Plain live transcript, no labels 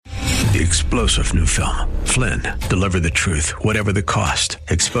The explosive new film, Flynn, deliver the truth, whatever the cost,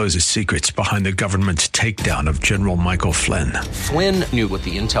 exposes secrets behind the government's takedown of General Michael Flynn. Flynn knew what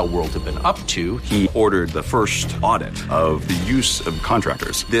the intel world had been up to. He ordered the first audit of the use of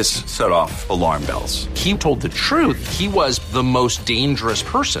contractors. This set off alarm bells. He told the truth. He was the most dangerous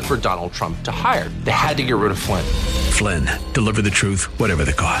person for Donald Trump to hire. They had to get rid of Flynn. Flynn, deliver the truth, whatever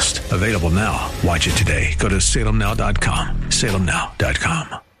the cost. Available now. Watch it today. Go to salemnow.com.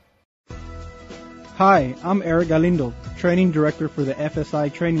 salemnow.com. Hi, I'm Eric Galindo, Training Director for the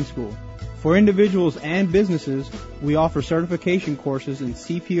FSI Training School. For individuals and businesses, we offer certification courses in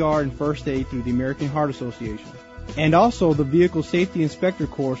CPR and First Aid through the American Heart Association, and also the Vehicle Safety Inspector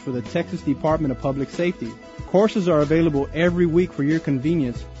course for the Texas Department of Public Safety. Courses are available every week for your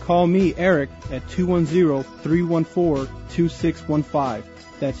convenience. Call me, Eric, at 210-314-2615.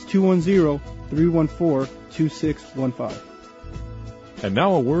 That's 210-314-2615. And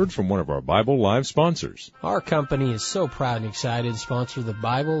now a word from one of our Bible Live sponsors. Our company is so proud and excited to sponsor the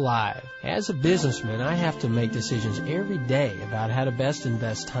Bible Live. As a businessman, I have to make decisions every day about how to best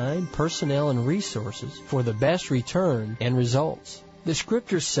invest time, personnel, and resources for the best return and results. The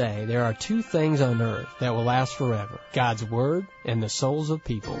scriptures say there are two things on earth that will last forever: God's Word and the souls of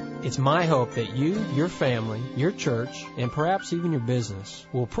people. It's my hope that you, your family, your church, and perhaps even your business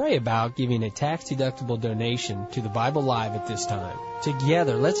will pray about giving a tax-deductible donation to the Bible Live at this time.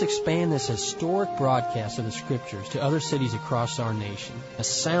 Together, let's expand this historic broadcast of the Scriptures to other cities across our nation. A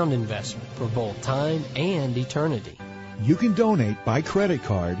sound investment for both time and eternity. You can donate by credit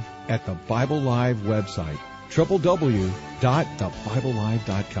card at the Bible Live website,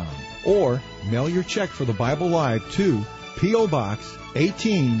 www.thebiblelive.com, or mail your check for the Bible Live to P.O. Box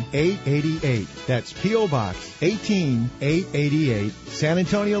 18888. That's P.O. Box 18888, San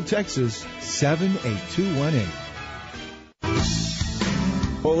Antonio, Texas 78218.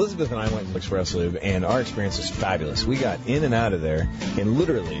 Well, Elizabeth and I went to Express Lube, and our experience was fabulous. We got in and out of there in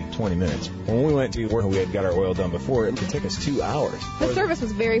literally 20 minutes. When we went to work, we had got our oil done before. It could take us 2 hours. The service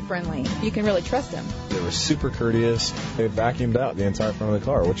was very friendly. You can really trust them. They were super courteous. They vacuumed out the entire front of the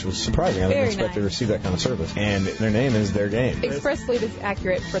car, which was surprising. I didn't expect to receive that kind of service. And their name is their game. Express Lube is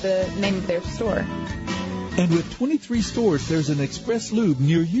accurate for the name of their store. And with 23 stores, there's an Express Lube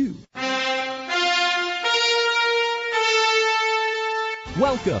near you.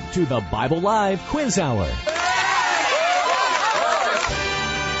 Welcome to the Bible Live Quiz Hour.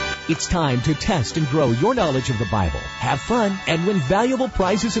 It's time to test and grow your knowledge of the Bible, have fun, and win valuable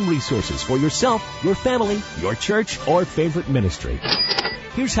prizes and resources for yourself, your family, your church, or favorite ministry.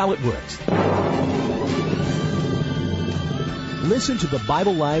 Here's how it works. Listen to the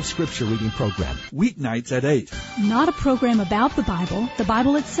Bible Live Scripture Reading Program. Weeknights at 8. Not a program about the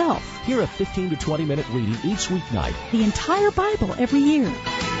Bible itself. Hear a 15 to 20 minute reading each weeknight. The entire Bible every year.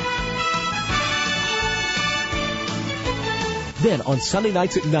 Then on Sunday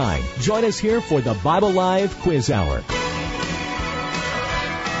nights at 9, join us here for the Bible Live Quiz Hour.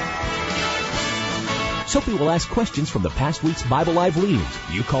 Soapy will ask questions from the past week's Bible Live leadings.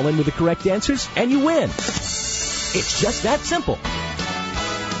 You call in with the correct answers, and you win. It's just that simple.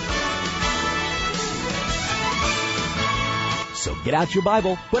 So get out your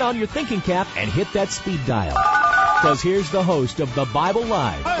Bible, put on your thinking cap, and hit that speed dial. Because here's the host of the Bible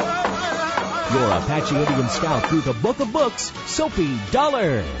Live, your Apache Indian scout through the book of books, Soapy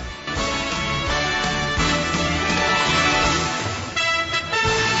Dollar.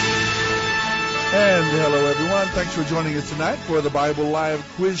 And hello, everyone. Thanks for joining us tonight for the Bible Live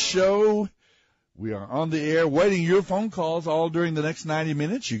Quiz Show. We are on the air waiting your phone calls all during the next 90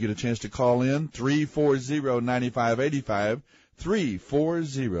 minutes. You get a chance to call in 340-9585,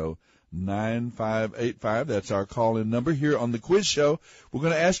 340-9585. That's our call-in number here on the Quiz Show. We're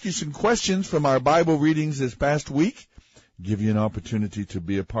going to ask you some questions from our Bible readings this past week, give you an opportunity to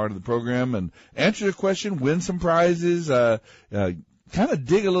be a part of the program and answer a question, win some prizes, kind of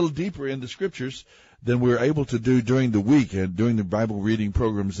dig a little deeper in the Scriptures than we were able to do during the week and during the Bible reading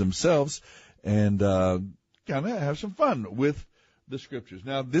programs themselves, and kind of have some fun with the Scriptures.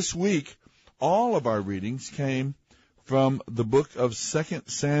 Now, this week, all of our readings came from the book of 2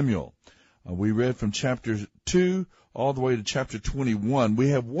 Samuel. We read from chapter 2 all the way to chapter 21. We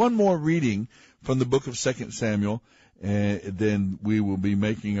have one more reading from the book of 2 Samuel, and then we will be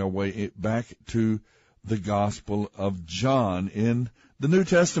making our way back to the Gospel of John in the New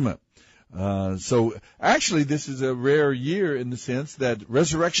Testament. So actually this is a rare year in the sense that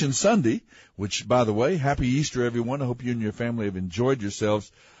Resurrection Sunday, which, by the way, happy Easter, everyone. I hope you and your family have enjoyed yourselves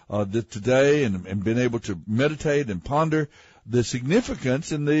today and been able to meditate and ponder the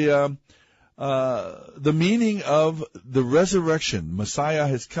significance and the the meaning of the resurrection. Messiah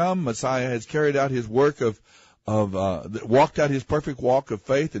has come. Messiah has carried out his work walked out his perfect walk of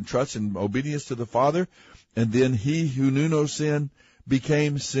faith and trust and obedience to the Father. And then he who knew no sin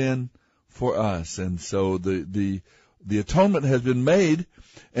became sin for us. And so the atonement has been made.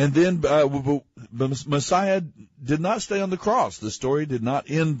 And then Messiah did not stay on the cross. The story did not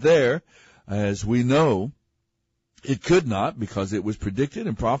end there, as we know. It could not, because it was predicted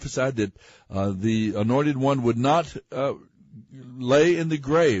and prophesied that the Anointed One would not lay in the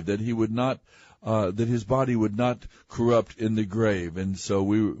grave, that he would not, that his body would not corrupt in the grave. And so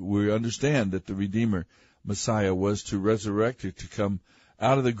we understand that the Redeemer, Messiah, was to resurrect, to come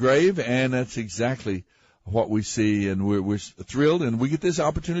out of the grave, and that's exactly what we see, and we're thrilled, and we get this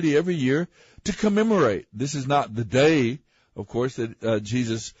opportunity every year to commemorate. This is not the day, of course, that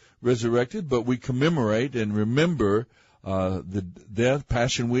Jesus resurrected, but we commemorate and remember the death,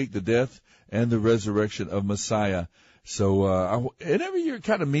 Passion Week, the death and the resurrection of Messiah. So, and every year it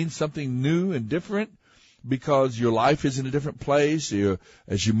kind of means something new and different, because your life is in a different place.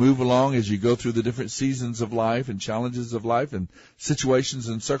 As you move along, as you go through the different seasons of life and challenges of life and situations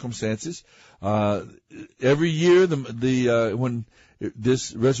and circumstances, every year when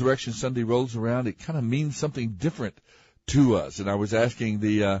this Resurrection Sunday rolls around, it kind of means something different to us. And I was asking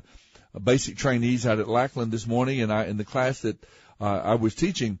the basic trainees out at Lackland this morning, and in the class that I was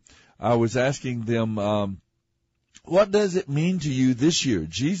teaching, I was asking them, what does it mean to you this year?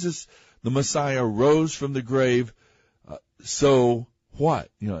 Jesus, the Messiah, rose from the grave. So what?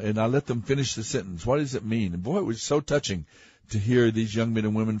 And I let them finish the sentence. What does it mean? And boy, it was so touching to hear these young men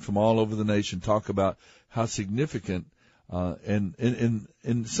and women from all over the nation talk about how significant, and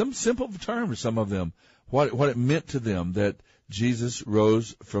in some simple terms, some of them, what it meant to them that Jesus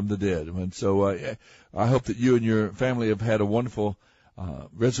rose from the dead. And so I hope that you and your family have had a wonderful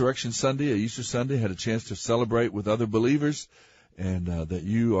Resurrection Sunday, Easter Sunday, had a chance to celebrate with other believers, and that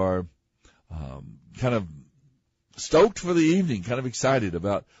you are kind of stoked for the evening, kind of excited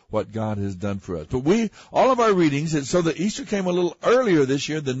about what God has done for us. But all of our readings, and so the Easter came a little earlier this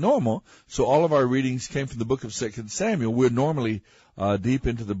year than normal, so all of our readings came from the book of 2 Samuel. We're normally deep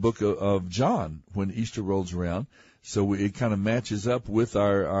into the book of John when Easter rolls around, so it kind of matches up with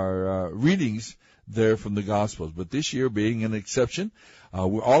our readings there from the Gospels. But this year being an exception,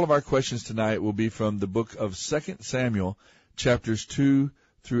 all of our questions tonight will be from the book of 2 Samuel, chapters 2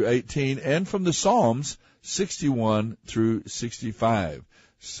 through 18, and from the Psalms 61 through 65.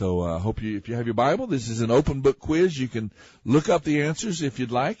 So I hope if you have your Bible, this is an open book quiz. You can look up the answers if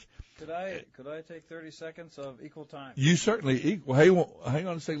you'd like. Could I take 30 seconds of equal time? You certainly hang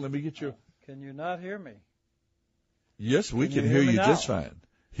on a second. Let me get your. Can you not hear me? Yes, we can hear you just fine.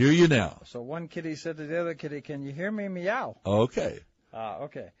 Hear you now. So one kitty said to the other kitty, "Can you hear me meow?" Okay.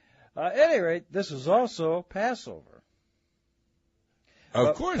 Okay. At any rate, this is also Passover.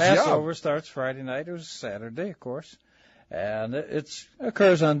 Of course, Passover starts Friday night. It was Saturday, of course. And it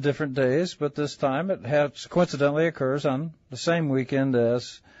occurs on different days, but this time it coincidentally occurs on the same weekend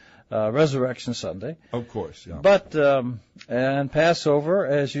as Resurrection Sunday. Of course, yeah. But, and Passover,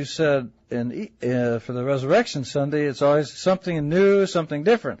 as you said, for the Resurrection Sunday, it's always something new, something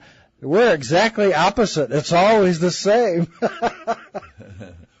different. We're exactly opposite. It's always the same.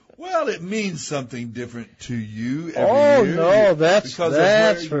 Well, it means something different to you every year. No, that's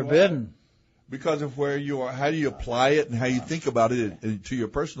forbidden. Because of where you are, how do you apply it and how you think about it to your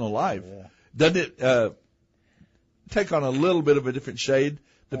personal life. Yeah. Doesn't it take on a little bit of a different shade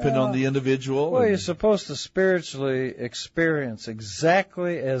depending on the individual? Well, you're supposed to spiritually experience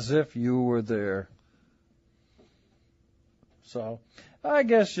exactly as if you were there. So I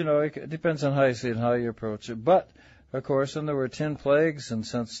guess, it depends on how you see it and how you approach it. But, of course, and there were 10 plagues, and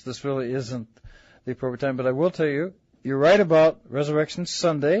since this really isn't the appropriate time, but I will tell you, you're right about Resurrection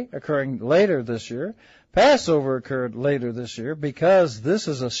Sunday occurring later this year. Passover occurred later this year because this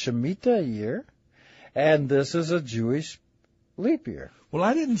is a Shemitah year, and this is a Jewish leap year. Well,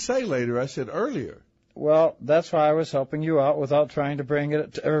 I didn't say later. I said earlier. Well, that's why I was helping you out without trying to bring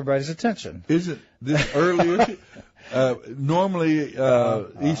it to everybody's attention. Isn't this earlier? Normally,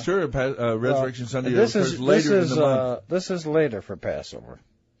 Easter, Resurrection Sunday occurs later in the month. This is later for Passover.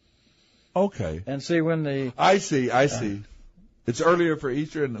 Okay. And see when the... I see. It's earlier for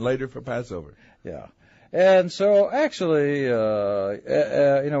Easter and later for Passover. Yeah. And so actually,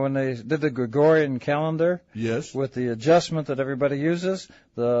 when they did the Gregorian calendar... Yes. With the adjustment that everybody uses,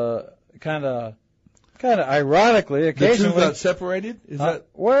 the kind of kind of ironically, occasionally... The two got separated? Is that...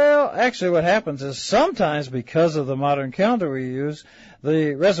 Well, actually what happens is sometimes because of the modern calendar we use,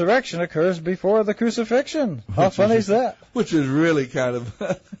 the resurrection occurs before the crucifixion. How funny is that? Which is really kind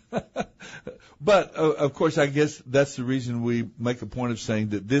of... But, of course, I guess that's the reason we make a point of saying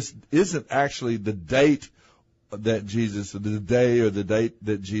that this isn't actually the date that Jesus, the day or the date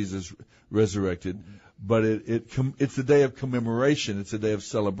that Jesus resurrected, but it's a day of commemoration. It's a day of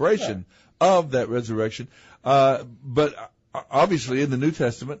celebration of that resurrection. But obviously in the New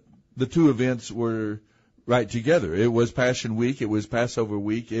Testament, the two events were right together. It was Passion Week. It was Passover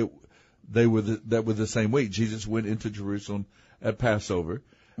week. That were the same week. Jesus went into Jerusalem at Passover.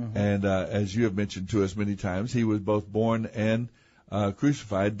 Mm-hmm. And as you have mentioned to us many times, he was both born and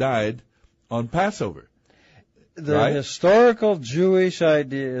crucified, died on Passover. The historical Jewish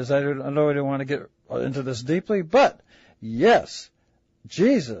idea is, I know I don't want to get into this deeply, but yes,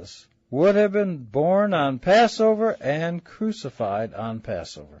 Jesus would have been born on Passover and crucified on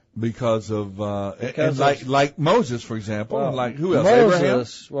Passover. Because of like Moses, for example, and like who else?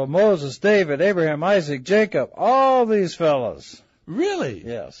 Moses, Abraham? Moses, David, Abraham, Isaac, Jacob, all these fellas. Really?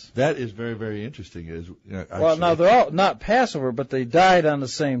 Yes. That is very, very interesting. Well, now they're all not Passover, but they died on the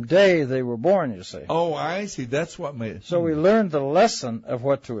same day they were born, you see. Oh, I see. That's what made it. So we learned the lesson of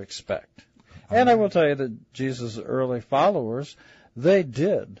what to expect. And I will tell you that Jesus' early followers, they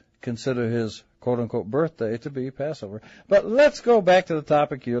did consider his quote-unquote birthday to be Passover. But let's go back to the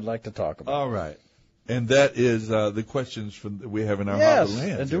topic you'd like to talk about. All right. And that is the questions we have in our hot hands.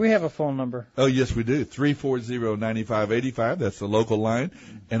 And do we have a phone number? Oh, yes, we do. 340-9585. That's the local line.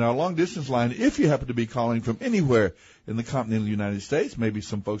 And our long-distance line, if you happen to be calling from anywhere in the continental United States, maybe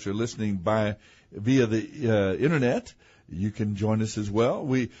some folks are listening via the Internet, you can join us as well.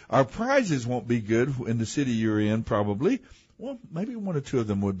 Our prizes won't be good in the city you're in, probably. Well, maybe one or two of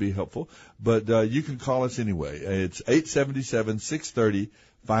them would be helpful. But you can call us anyway. It's 877-630-5757.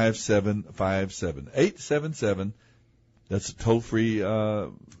 877, that's a toll-free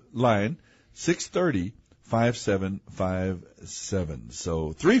line, 630-5757.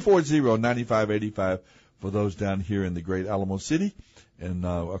 So 340-9585 for those down here in the great Alamo City and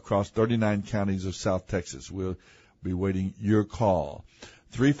across 39 counties of South Texas. We'll be waiting your call.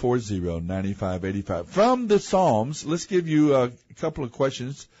 340-9585. From the Psalms, let's give you a couple of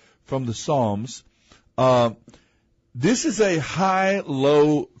questions from the Psalms. This is a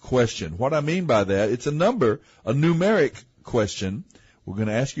high-low question. What I mean by that, it's a numeric question. We're going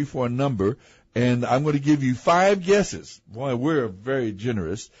to ask you for a number, and I'm going to give you 5 guesses. Boy, we're very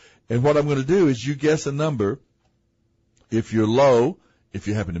generous. And what I'm going to do is you guess a number. If you're low, if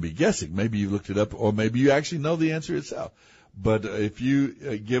you happen to be guessing, maybe you looked it up, or maybe you actually know the answer itself. But if you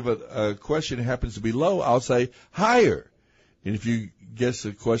give a question that happens to be low, I'll say higher. And if you guess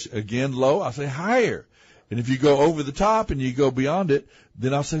a question, again, low, I'll say higher. And if you go over the top and you go beyond it,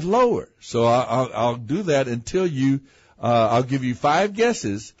 then I'll say lower. So I'll do that until I'll give you 5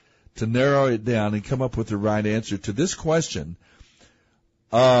 guesses to narrow it down and come up with the right answer to this question.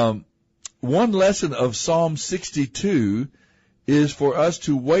 One lesson of Psalm 62 is for us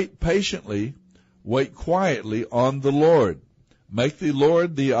to wait patiently, wait quietly on the Lord. Make the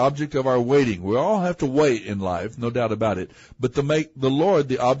Lord the object of our waiting. We all have to wait in life, no doubt about it, but to make the Lord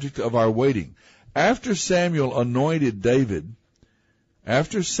the object of our waiting. After Samuel anointed David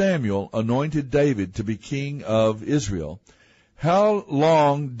to be king of Israel, how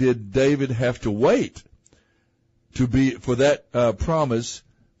long did David have to wait for that promise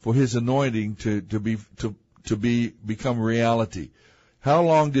for his anointing to become reality? How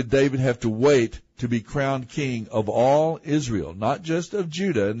long did David have to wait to be crowned king of all Israel, not just of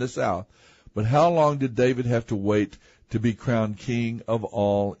Judah in the south, but how long did David have to wait to be crowned king of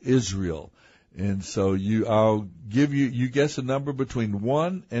all Israel? And so I'll give you guess a number between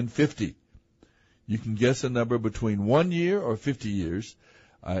 1 and 50. You can guess a number between 1 year or 50 years,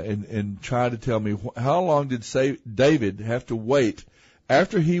 and try to tell me how long did David have to wait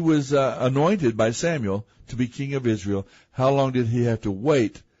after he was anointed by Samuel to be king of Israel. How long did he have to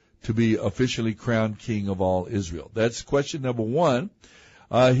wait to be officially crowned king of all Israel? That's question number 1.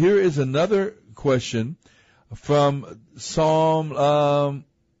 Here is another question from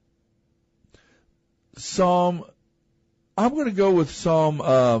I'm going to go with Psalm,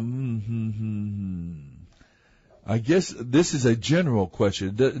 I guess this is a general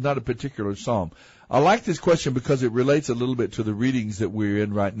question, not a particular psalm. I like this question because it relates a little bit to the readings that we're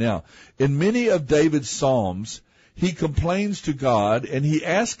in right now. In many of David's psalms, he complains to God and he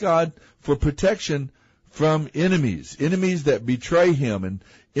asks God for protection from enemies that betray him and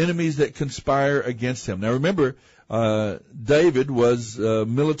enemies that conspire against him. Now remember, David was a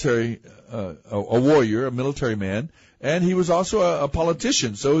warrior, a military man, and he was also a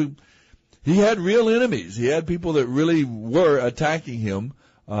politician. So he had real enemies. He had people that really were attacking him,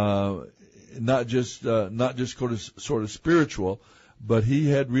 not just sort of spiritual, but he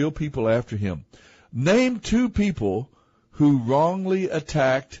had real people after him. Name two people who wrongly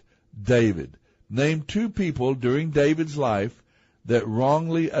attacked David. Name two people during David's life that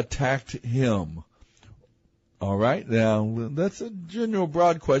wrongly attacked him. All right, now that's a general,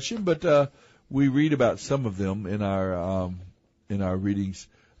 broad question, but we read about some of them in our readings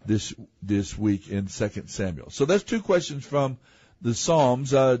this week in 2 Samuel. So that's two questions from the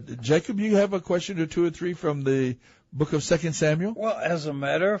Psalms. Jacob, you have a question or two or three from the book of 2 Samuel? Well, as a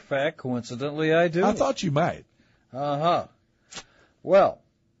matter of fact, coincidentally, I do. I thought you might. Uh-huh. Well,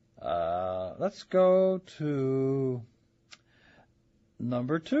 let's go to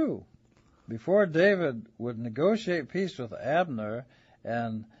number 2. Before David would negotiate peace with Abner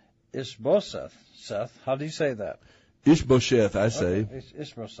and Ishbosheth, how do you say that? Ishbosheth, I say. Okay,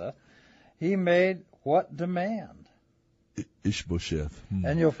 Ishbosheth. He made what demand? Ishbosheth.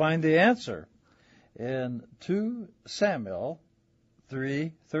 And you'll find the answer in 2 Samuel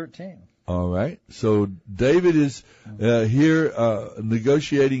 3:13. All right. So David is here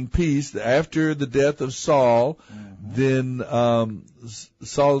negotiating peace after the death of Saul. Then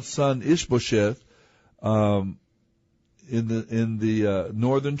Saul's son Ishbosheth, in the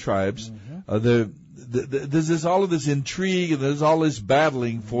northern tribes, there's all of this intrigue and there's all this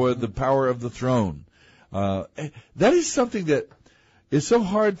battling for the power of the throne. That is something that is so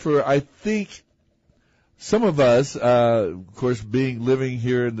hard for, I think, some of us, of course, living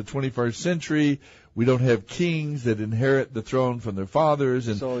here in the 21st century. We don't have kings that inherit the throne from their fathers,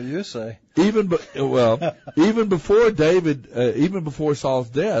 and so you say. Even before David, even before Saul's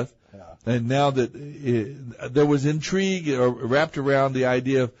death, and now that there was intrigue wrapped around the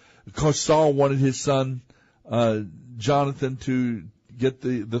idea of, because Saul wanted his son Jonathan to get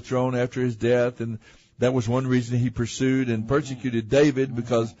the throne after his death, and that was one reason he pursued and persecuted David,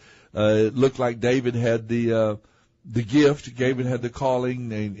 because it looked like David had the gift, David had the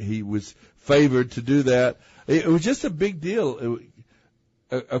calling, and he was favored to do that. It was just a big deal.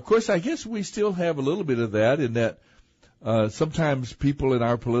 Of course, I guess we still have a little bit of that, in that sometimes people in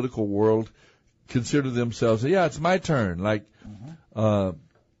our political world consider themselves, it's my turn. Like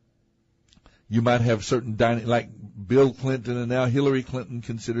you might have certain like Bill Clinton, and now Hillary Clinton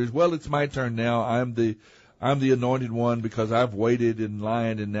considers, it's my turn now. I'm the anointed one because I've waited in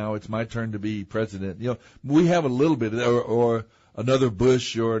line, and now it's my turn to be president. We have a little bit of that, or another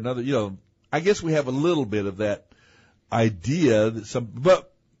Bush, or another, I guess we have a little bit of that idea that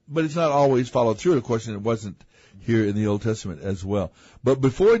but it's not always followed through, of course, and it wasn't here in the Old Testament as well. But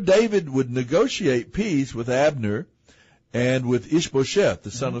before David would negotiate peace with Abner and with Ishbosheth,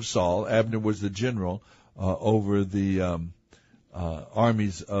 the son of Saul, Abner was the general over the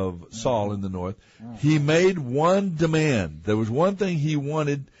armies of Saul in the north, he made one demand. There was one thing he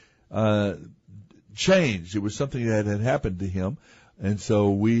wanted changed. It was something that had happened to him. And so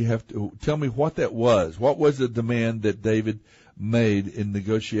we have to tell me what that was. What was the demand that David made in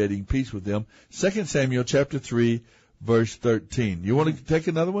negotiating peace with them? 2 Samuel chapter 3, verse 13. You want to take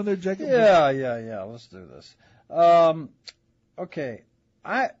another one there, Jacob? Yeah. Let's do this. Okay.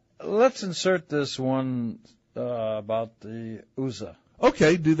 Let's insert this one about the Uzzah.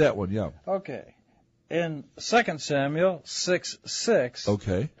 Okay, do that one, yeah. Okay. In 2 Samuel 6:6.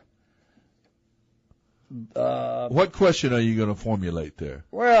 Okay. What question are you going to formulate there?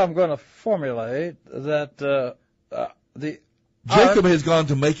 Well, I'm going to formulate that Jacob has gone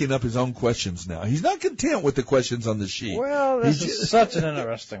to making up his own questions now. He's not content with the questions on the sheet. Well, this is such an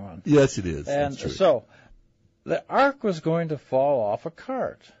interesting one. Yes, it is. And that's true. So, the ark was going to fall off a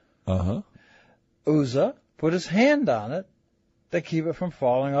cart. Uh-huh. Uzzah put his hand on it to keep it from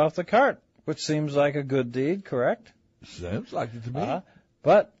falling off the cart, which seems like a good deed, correct? Seems like it to me.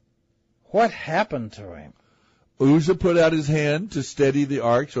 But what happened to him? Uzzah put out his hand to steady the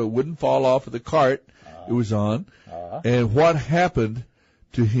ark so it wouldn't fall off of the cart it was on. And what happened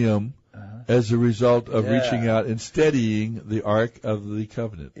to him as a result of reaching out and steadying the ark of the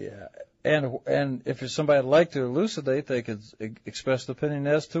covenant? Yeah. And if somebody would like to elucidate, they could express the opinion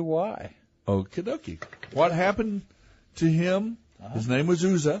as to why. Okie dokie. What happened to him? His name was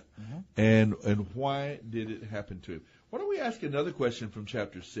Uzzah. And why did it happen to him? Why don't we ask another question from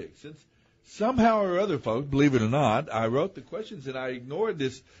chapter 6? Since somehow or other, folks, believe it or not, I wrote the questions and I ignored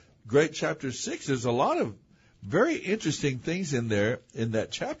this great chapter 6. There's a lot of very interesting things in there, in that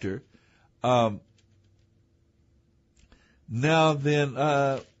chapter. Now then,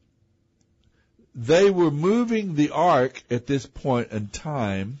 they were moving the ark at this point in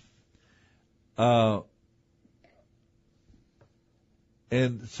time. And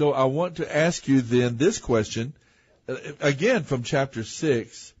so I want to ask you then this question, again from chapter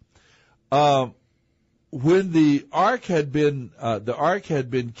 6. When the ark had been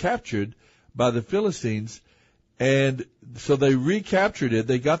captured by the Philistines, and so they recaptured it.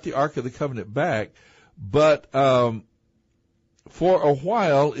 They got the Ark of the Covenant back, but for a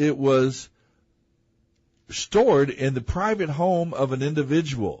while it was stored in the private home of an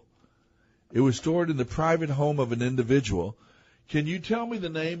individual. It was stored in the private home of an individual. Can you tell me the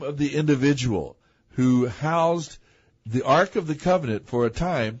name of the individual who housed the Ark of the Covenant for a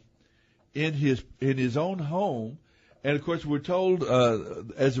time in his own home? And of course, we're told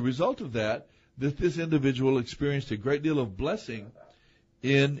as a result of that this individual experienced a great deal of blessing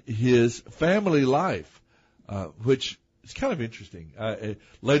in his family life, which is kind of interesting.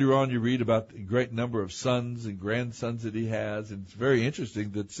 Later on, you read about the great number of sons and grandsons that he has, and it's very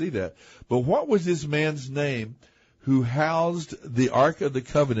interesting to see that. But what was this man's name who housed the Ark of the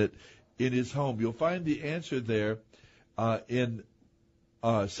Covenant in his home? You'll find the answer there in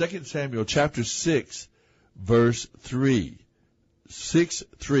 2 Samuel chapter 6, verse 3.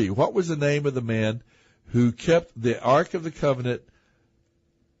 6:3. What was the name of the man who kept the Ark of the Covenant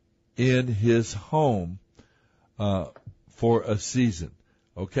in his home for a season?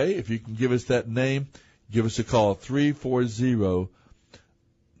 Okay, if you can give us that name, give us a call,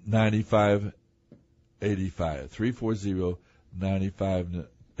 340-9585.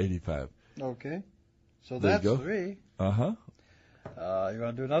 340-9585. Okay. So There that's you go. 3. Uh-huh. You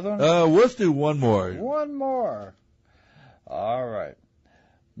want to do another one? Let's do one more. One more. All right.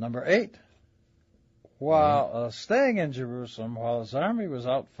 Number 8. While staying in Jerusalem, while his army was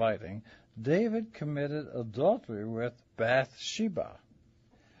out fighting, David committed adultery with Bathsheba.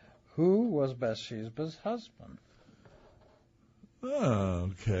 Who was Bathsheba's husband?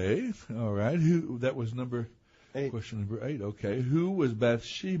 Okay. All right. That was number 8. Question number 8. Okay. Who was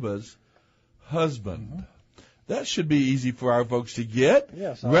Bathsheba's husband? Mm-hmm. That should be easy for our folks to get.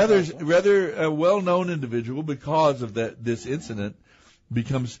 Yes. Rather a well-known individual, because of this incident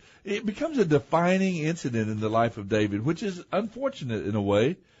becomes a defining incident in the life of David, which is unfortunate in a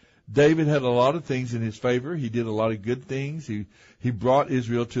way. David had a lot of things in his favor. He did a lot of good things. He brought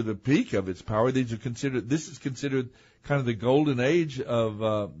Israel to the peak of its power. This is considered kind of the golden age of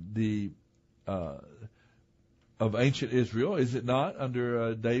of ancient Israel, is it not,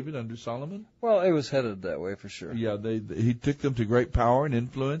 under David, under Solomon? Well, it was headed that way for sure. Yeah, he took them to great power and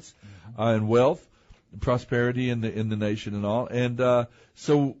influence, and wealth, and prosperity in the nation and all. And but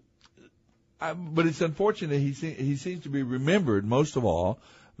it's unfortunate he seems to be remembered most of all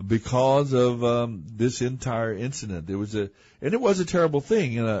because of this entire incident. It was a terrible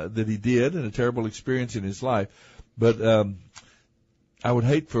thing that he did, and a terrible experience in his life. But I would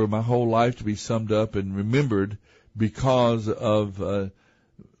hate for my whole life to be summed up and remembered because of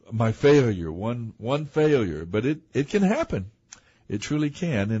my failure, one failure. But it can happen. It truly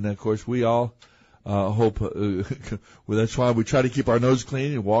can. And, of course, we all hope well, that's why we try to keep our nose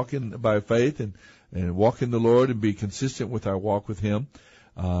clean and walk in by faith and walk in the Lord and be consistent with our walk with Him.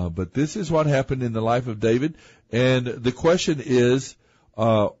 But this is what happened in the life of David. And the question is,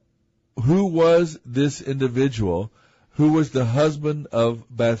 who was this individual? Who was the husband of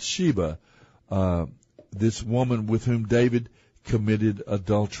Bathsheba, this woman with whom David committed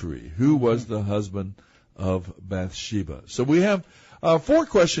adultery? Who was the husband of Bathsheba? So we have 4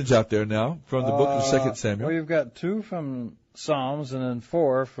 questions out there now from the book of 2 Samuel. Well, you've got 2 from Psalms and then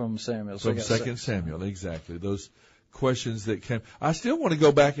 4 from Samuel. So from 2 Samuel, exactly. Those questions that came. I still want to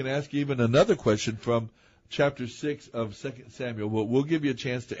go back and ask even another question from chapter 6 of 2 Samuel. We'll give you a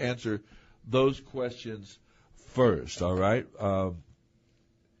chance to answer those questions first, all right?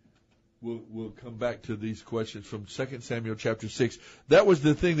 We'll come back to these questions from 2 Samuel chapter 6. That was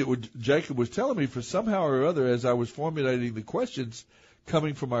the thing that Jacob was telling me, for somehow or other, as I was formulating the questions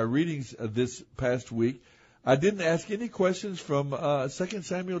coming from our readings this past week, I didn't ask any questions from 2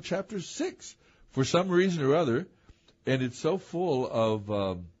 Samuel chapter 6 for some reason or other, and it's so full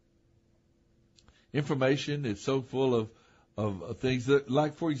of information. It's so full of things that,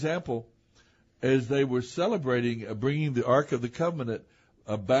 like, for example, as they were celebrating bringing the Ark of the Covenant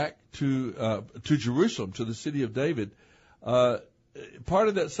back to Jerusalem, to the city of David, part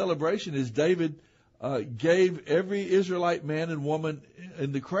of that celebration is David gave every Israelite man and woman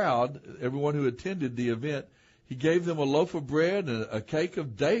in the crowd, everyone who attended the event, he gave them a loaf of bread and a cake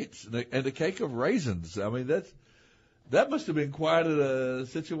of dates and a cake of raisins. I mean, that must have been quite a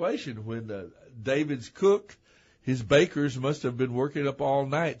situation when David's cook, his bakers must have been working up all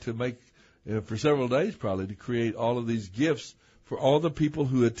night to make for several days probably to create all of these gifts for all the people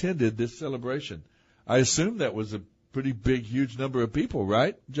who attended this celebration. I assume that was a pretty big, huge number of people,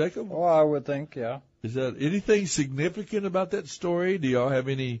 right, Jacob? Well, I would think, yeah. Is that anything significant about that story? Do y'all have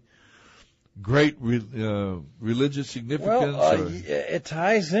any great religious significance? Well, it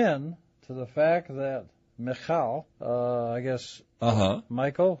ties in to the fact that Michal, I guess,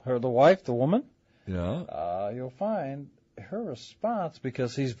 Michael, the wife, the woman, you'll find her response,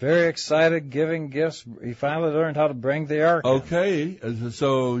 because he's very excited giving gifts. He finally learned how to bring the ark. Okay,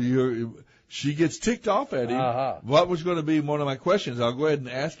 so she gets ticked off at him. What was going to be one of my questions? I'll go ahead and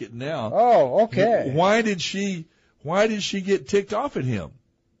ask it now. Oh, okay. Why did she get ticked off at him?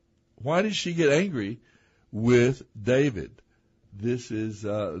 Why did she get angry with David? This is, we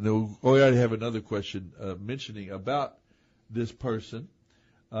already have another question mentioning about this person,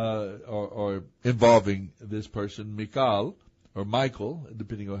 or involving this person, Michal, or Michael,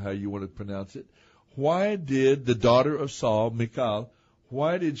 depending on how you want to pronounce it. Why did the daughter of Saul, Michal,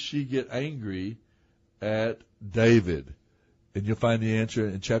 why did she get angry at David? And you'll find the answer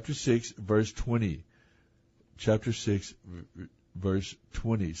in chapter 6, verse 20. Chapter 6, verse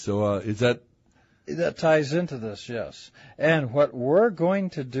 20. So that ties into this, yes. And what we're going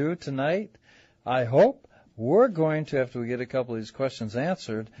to do tonight, I hope, we're going to, after we get a couple of these questions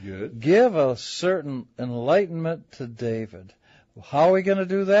answered, give a certain enlightenment to David. How are we going to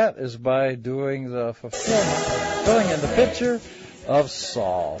do that? Is by doing the fulfillment, filling in the picture of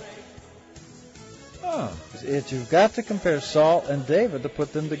Saul. You've got to compare Saul and David to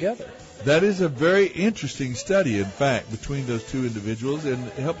put them together. That is a very interesting study, in fact, between those two individuals, and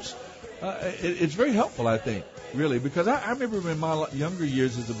it helps. It's very helpful, I think, really, because I remember in my younger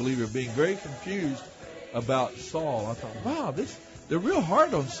years as a believer being very confused about Saul. I thought, wow, they're real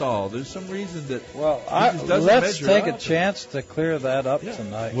hard on Saul. There's some reason that let's take a chance to clear that up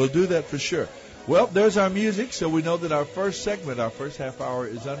tonight. We'll do that for sure. Well, there's our music, so we know that our first segment, our first half hour,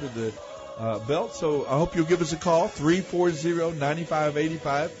 is under the belt. So I hope you'll give us a call,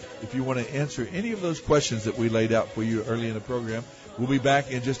 340-9585, if you want to answer any of those questions that we laid out for you early in the program. We'll be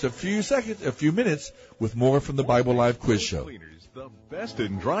back in just a few minutes, with more from the Bible Live Quiz Show. The best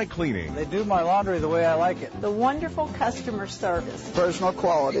in dry cleaning. They do my laundry the way I like it. The wonderful customer service. Personal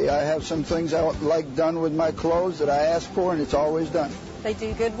quality. I have some things I like done with my clothes that I ask for, and it's always done. They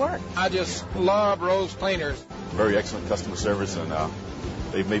do good work. I just love Rose Cleaners. Very excellent customer service, and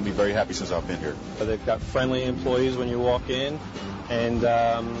they've made me very happy since I've been here. They've got friendly employees when you walk in, and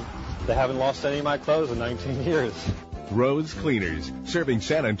they haven't lost any of my clothes in 19 years. Rose Cleaners, serving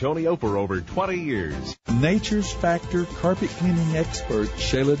San Antonio for over 20 years. Nature's Factor carpet cleaning expert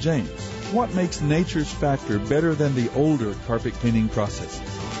Shayla James. What makes Nature's Factor better than the older carpet cleaning processes?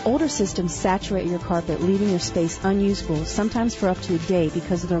 Older systems saturate your carpet, leaving your space unusable, sometimes for up to a day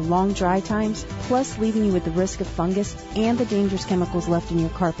because of their long dry times, plus leaving you with the risk of fungus and the dangerous chemicals left in your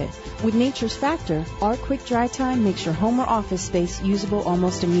carpet. With Nature's Factor, our quick dry time makes your home or office space usable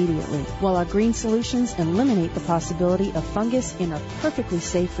almost immediately, while our green solutions eliminate the possibility of fungus and are perfectly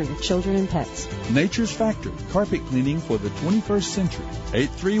safe for your children and pets. Nature's Factor, carpet cleaning for the 21st century.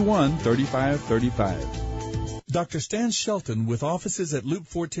 831-3535. Dr. Stan Shelton, with offices at Loop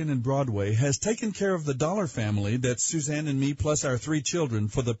 410 and Broadway, has taken care of the Dollar family, that's Suzanne and me plus our 3 children,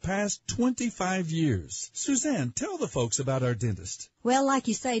 for the past 25 years. Suzanne, tell the folks about our dentist. Well, like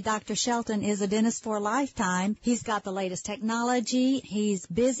you say, Dr. Shelton is a dentist for a lifetime. He's got the latest technology. He's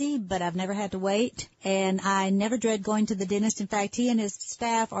busy, but I've never had to wait. And I never dread going to the dentist. In fact, he and his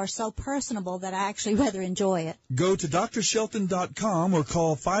staff are so personable that I actually rather enjoy it. Go to drshelton.com or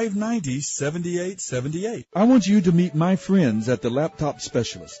call 590-7878. I want you to meet my friends at the Laptop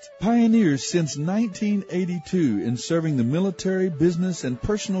Specialist. Pioneers since 1982 in serving the military, business, and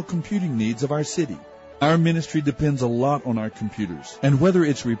personal computing needs of our city. Our ministry depends a lot on our computers. And whether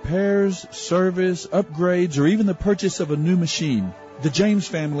it's repairs, service, upgrades, or even the purchase of a new machine, the James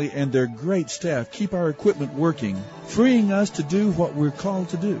family and their great staff keep our equipment working, freeing us to do what we're called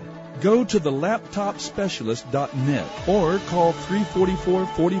to do. Go to thelaptopspecialist.net or call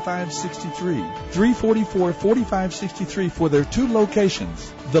 344-4563. 344-4563 for their 2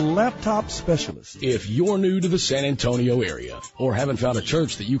 locations. The Laptop Specialist. If you're new to the San Antonio area or haven't found a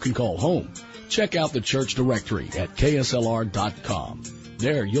church that you can call home, check out the church directory at kslr.com.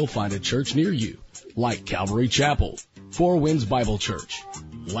 There you'll find a church near you, like Calvary Chapel, Four Winds Bible Church,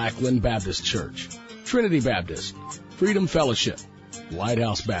 Lackland Baptist Church, Trinity Baptist, Freedom Fellowship,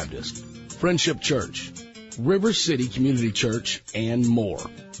 Lighthouse Baptist, Friendship Church, River City Community Church, and more.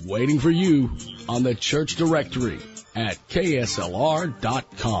 Waiting for you on the church directory at kslr.com.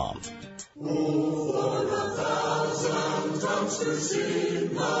 Oh, for 1,000 tongues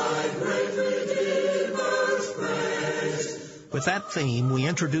With that theme, we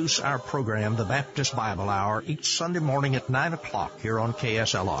introduce our program, the Baptist Bible Hour, each Sunday morning at 9 o'clock here on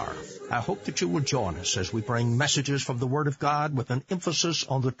KSLR. I hope that you will join us as we bring messages from the Word of God with an emphasis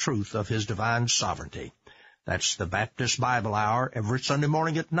on the truth of His divine sovereignty. That's the Baptist Bible Hour every Sunday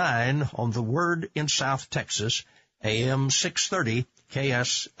morning at 9 on the Word in South Texas, AM 630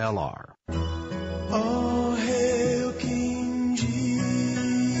 KSLR. Oh, hail King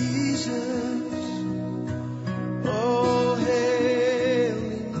Jesus. Oh, hail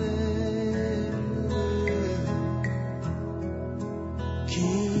Emmanuel.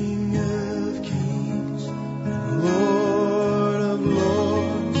 King of kings, Lord of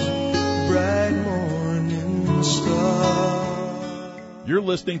lords, bright morning star. You're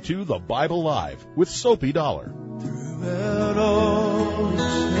listening to The Bible Live with Soapy Dollar. Throughout all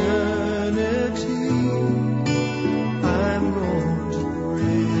eternity, I'm going to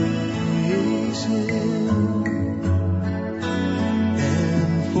praise Him,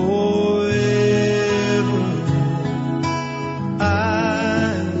 and forever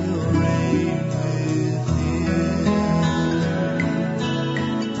I will reign with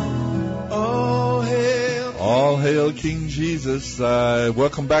Him. All hail King Jesus.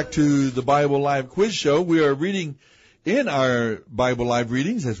 Welcome back to the Bible Live Quiz Show. We are reading in our Bible Live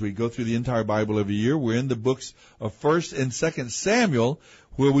readings, as we go through the entire Bible every year, we're in the books of 1st and 2nd Samuel,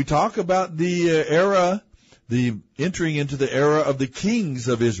 where we talk about the entering into the era of the kings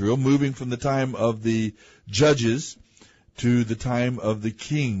of Israel, moving from the time of the judges to the time of the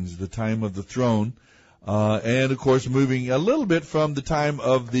kings, the time of the throne, and of course moving a little bit from the time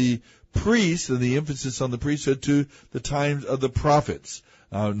of the priests and the emphasis on the priesthood to the times of the prophets.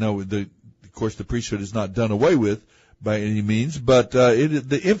 Of course, the priesthood is not done away with by any means, but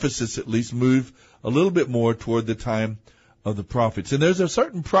the emphasis at least moved a little bit more toward the time of the prophets. And there's a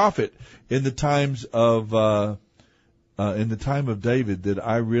certain prophet in the times of David that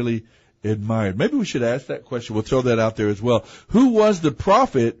I really admired. Maybe we should ask that question. We'll throw that out there as well. Who was the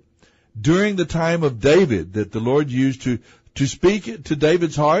prophet during the time of David that the Lord used to speak to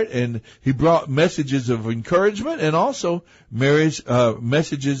David's heart, and he brought messages of encouragement and also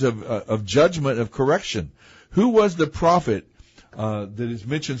messages of judgment, of correction? Who was the prophet that is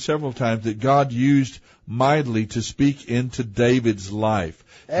mentioned several times that God used mightily to speak into David's life?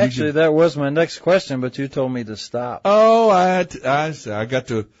 Actually, that was my next question, but you told me to stop. Oh, I got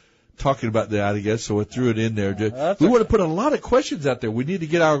to talking about that, I guess, so I threw it in there. We want to put a lot of questions out there. We need to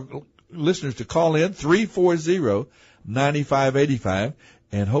get our listeners to call in 340-9585,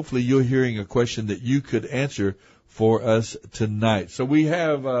 and hopefully you're hearing a question that you could answer for us tonight. So we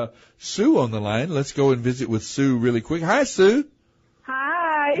have Sue on the line. Let's go and visit with Sue really quick. Hi, Sue.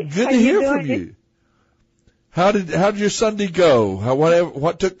 Hi. Good to hear from you. How did your Sunday go?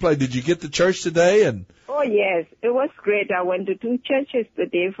 What took place? Did you get to church today? Oh yes, it was great. I went to 2 churches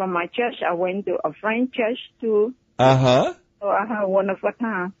today. From my church, I went to a friend church too. So I had a wonderful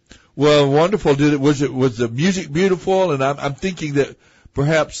time. Well, wonderful. Was the music beautiful? And I'm thinking that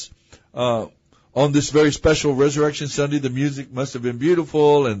perhaps on this very special Resurrection Sunday, the music must have been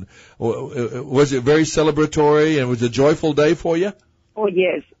beautiful. And was it very celebratory? And was it a joyful day for you? Oh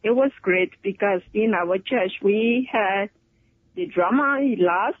yes, it was great because in our church we had the drama.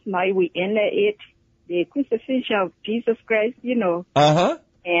 Last night we ended it, the crucifixion of Jesus Christ,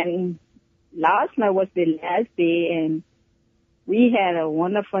 And last night was the last day, and we had a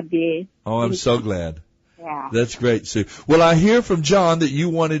wonderful day. Oh, I'm so glad. Yeah. That's great, Sue. Well, I hear from John that you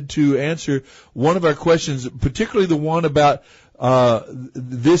wanted to answer one of our questions, particularly the one about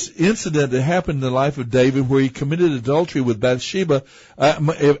this incident that happened in the life of David where he committed adultery with Bathsheba.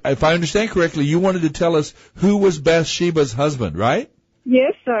 If I understand correctly, you wanted to tell us who was Bathsheba's husband, right?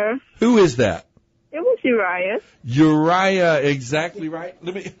 Yes, sir. Who is that? It was Uriah. Uriah, exactly right.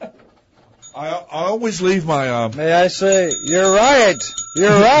 I always leave my... May I say, you're right.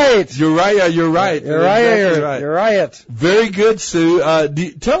 You're right. Uriah, you're right. Uriah, you're right. Very good, Sue.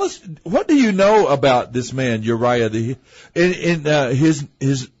 Tell us, what do you know about this man, Uriah? His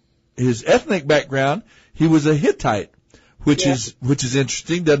ethnic background, he was a Hittite, which is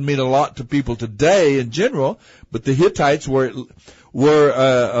interesting. Doesn't mean a lot to people today in general, but the Hittites were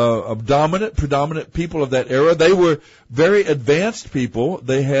predominant people of that era. They were very advanced people.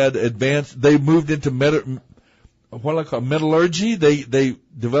 They moved into metallurgy. They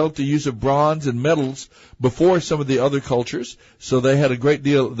developed the use of bronze and metals before some of the other cultures. So they had a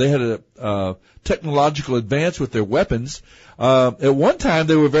technological advance with their weapons. At one time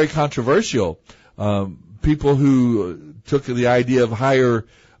they were very controversial. People who took the idea of higher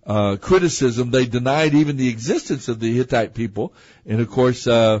criticism. They denied even the existence of the Hittite people. And of course,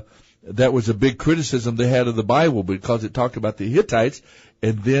 that was a big criticism they had of the Bible because it talked about the Hittites.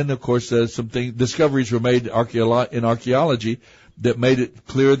 And then, of course, discoveries were made in archaeology that made it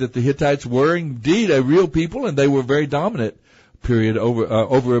clear that the Hittites were indeed a real people, and they were very dominant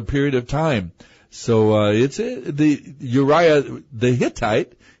over a period of time. So the Uriah the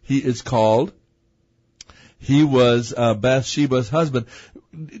Hittite, he is called. He was Bathsheba's husband.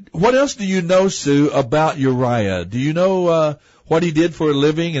 What else do you know, Sue, about Uriah? Do you know what he did for a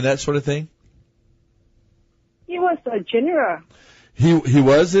living and that sort of thing? He was a general. He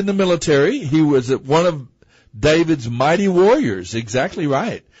was in the military. He was one of David's mighty warriors. Exactly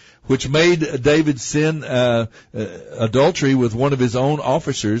right. Which made David sin adultery with one of his own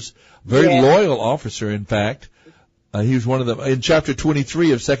officers. Very loyal officer, in fact. He was one of them. In chapter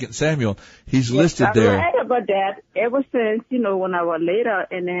 23 of 2 Samuel, he's listed there. I read about that ever since, when I was later.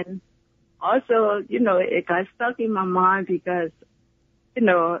 And then also, it got stuck in my mind because,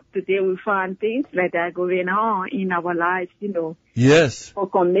 today we find things like that going on in our lives, Yes. For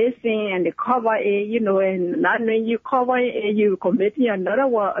committing and the cover it, and not when you cover it, you committing another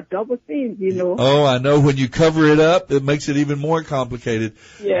one, a double sin, Oh, I know. When you cover it up, it makes it even more complicated.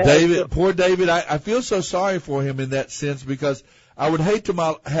 Yeah. Poor David, I feel so sorry for him in that sense because I would hate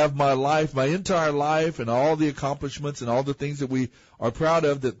to have my life, my entire life, and all the accomplishments and all the things that we are proud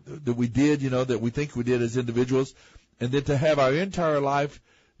of that we did, that we think we did as individuals, and then to have our entire life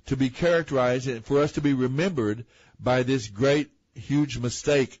to be characterized and for us to be remembered by this great, huge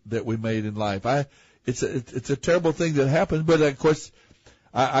mistake that we made in life. It's a terrible thing that happened, but of course,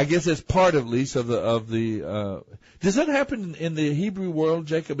 I guess it's part at least of the. Does that happen in the Hebrew world,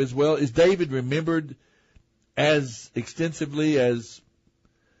 Jacob, as well? Is David remembered as extensively as,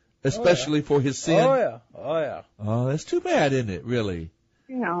 especially for his sin? Oh yeah. Oh, that's too bad, isn't it? Really.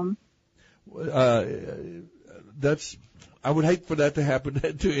 Yeah. I would hate for that to happen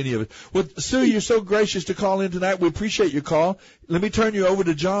to any of us. Well, Sue, you're so gracious to call in tonight. We appreciate your call. Let me turn you over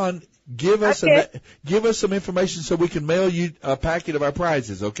to John. Give us some information so we can mail you a packet of our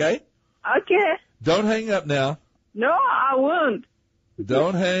prizes, okay? Okay. Don't hang up now. No, I won't.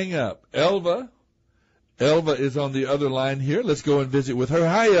 Don't hang up. Elva is on the other line here. Let's go and visit with her.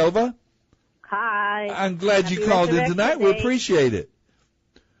 Hi, Elva. Hi. I'm glad you called in tonight. We appreciate it.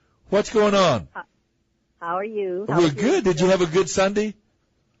 What's going on? How are you? We're good. Did you have a good Sunday?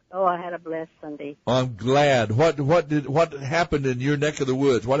 Oh, I had a blessed Sunday. I'm glad. What happened in your neck of the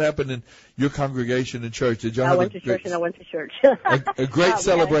woods? What happened in your congregation and church? Did y'all I went to church. A great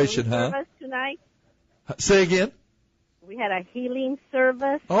celebration, we had a huh? service tonight. Say again? We had a healing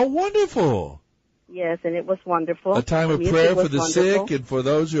service. Oh, wonderful. Yes, and it was wonderful. A time of prayer for the sick and for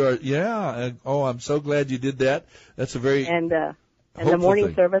those who are, I'm so glad you did that. That's a very And the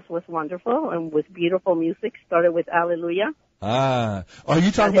morning service was wonderful and with beautiful music. Started with Hallelujah. Are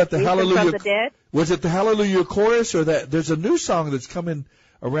you talking about the Hallelujah? From the dead. Was it the Hallelujah chorus or that? There's a new song that's coming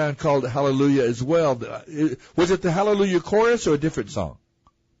around called Hallelujah as well. Was it the Hallelujah chorus or a different song?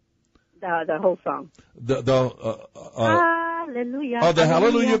 The whole song. Hallelujah. Oh, the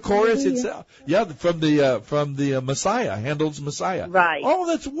Hallelujah chorus itself. Yeah, from the Messiah, Handel's Messiah. Right. Oh,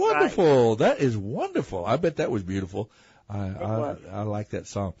 that's wonderful. Right. That is wonderful. I bet that was beautiful. I like that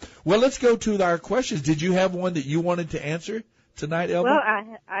song. Well, let's go to our questions. Did you have one that you wanted to answer tonight, Elva? Well,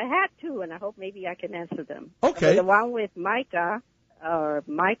 I had two, and I hope maybe I can answer them. Okay. The one with Micah, or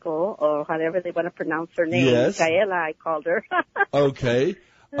Michael, or however they want to pronounce her name. Yes. Michaela, I called her. Okay.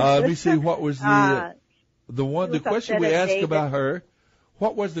 Let me see. What was the question we asked David. about her?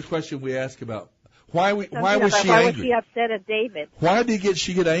 What was the question we asked about? Why was she angry? Why was she upset at David? Why did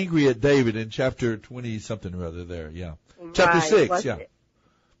she get angry at David in chapter 20 something or other there? Yeah. Chapter 6,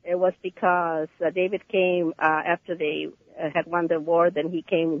 It was because David came after they had won the war. Then he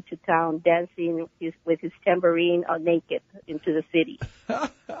came into town dancing with his tambourine naked into the city.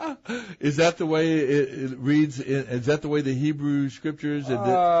 Is that the way it reads? Is that the way the Hebrew scriptures? He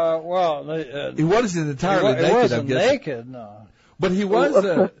wasn't entirely naked. He wasn't I'm guessing. naked, no. But he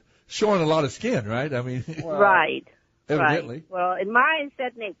was showing a lot of skin, right? I mean, right. Evidently. Right. Well, in mine it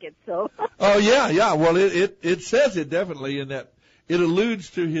said naked, so. Oh yeah. Well, it says it definitely in that it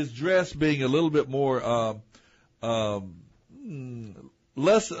alludes to his dress being a little bit more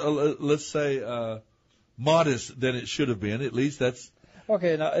less, let's say, modest than it should have been. At least that's.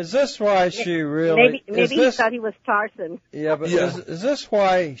 Okay, now is this why she really? Maybe he thought he was Tarzan. Yeah, but is this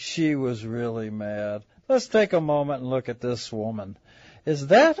why she was really mad? Let's take a moment and look at this woman. Is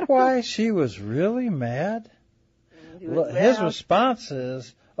that why she was really mad? His response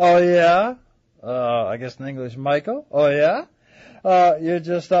is, "Oh yeah." I guess in English, Michael. Oh yeah. You're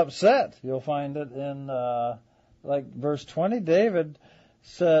just upset. You'll find it in, like verse 20. David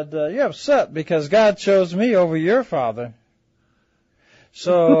said, you're upset because God chose me over your father.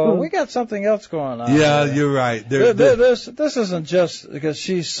 So we got something else going on. Yeah, here. You're right. This isn't just because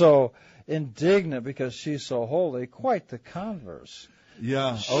she's so indignant because she's so holy. Quite the converse.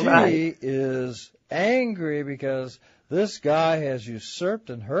 Yeah. She is angry because this guy has usurped,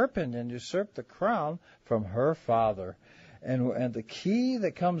 in her opinion, usurped the crown from her father. And the key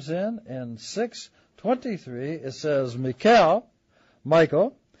that comes in 6:23, it says, Michal,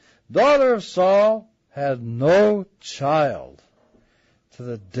 daughter of Saul, had no child to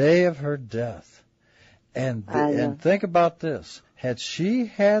the day of her death. And think about this. Had she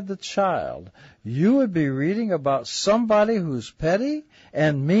had the child, you would be reading about somebody who's petty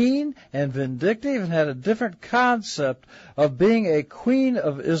and mean and vindictive and had a different concept of being a queen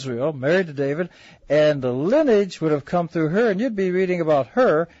of Israel, married to David, and the lineage would have come through her, and you'd be reading about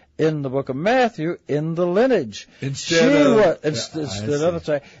her in the book of Matthew in the lineage. Instead of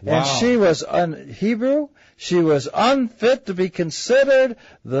Wow. And she was Hebrew. She was unfit to be considered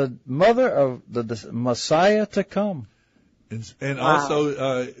the mother of the Messiah to come. And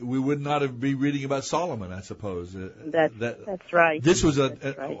also, we would not be reading about Solomon, I suppose. That's right. This was right.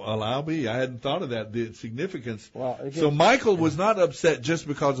 I hadn't thought of that, the significance. So Michael was not upset just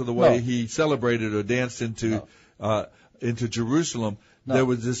because of the way he celebrated or danced into Jerusalem. No. There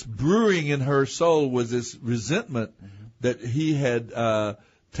was this brewing in her soul, was this resentment that he had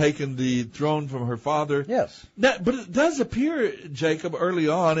taken the throne from her father. Yes. Now, but it does appear, Jacob, early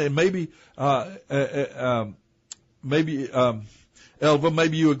on, and maybe Elva,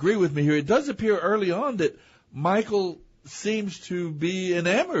 maybe you agree with me here. It does appear early on that Michael seems to be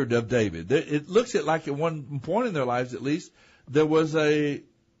enamored of David. It looks like at one point in their lives, at least, there was they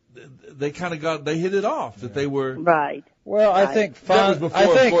hit it off, that they were. Right. Well, I think that was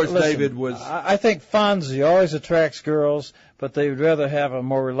before, of course, David was. I think Fonzie always attracts girls, but they would rather have a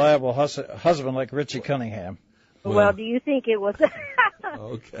more reliable husband like Richie Cunningham. Well, do you think it was?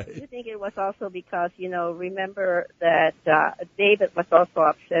 Okay. Do you think it was also because, remember that David was also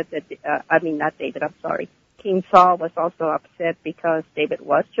upset that, not David, I'm sorry. King Saul was also upset because David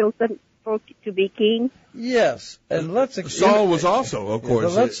was chosen to be king? Yes. And Saul was also, of course.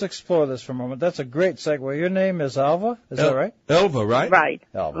 But let's explore this for a moment. That's a great segue. Your name is Alva, is that right? Elva, right? Right.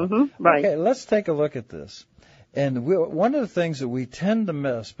 Alva. Mm-hmm. Right. Okay, let's take a look at this. And one of the things that we tend to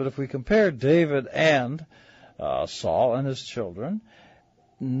miss, but if we compare David and Saul and his children,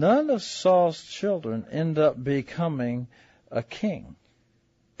 none of Saul's children end up becoming a king.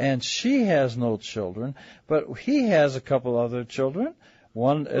 And she has no children, but he has a couple other children.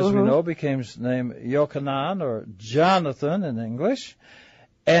 One, as we know, became named Yochanan, or Jonathan in English,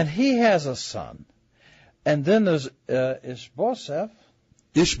 and he has a son. And then there's Ishbosheth.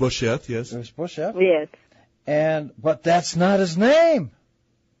 Ishbosheth, yes. Ishbosheth. Yes. But that's not his name.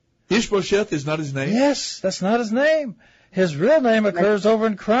 Ishbosheth is not his name? Yes, that's not his name. His real name occurs over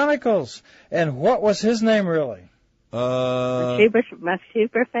in Chronicles. And what was his name really? Mephibosheth,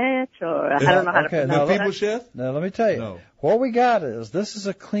 or I don't know how to pronounce it. Mephibosheth? Now, let me tell you. No. What we got this is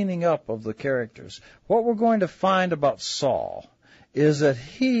a cleaning up of the characters. What we're going to find about Saul is that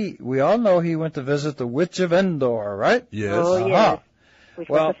we all know he went to visit the witch of Endor, right? Yes. Oh, yes. Which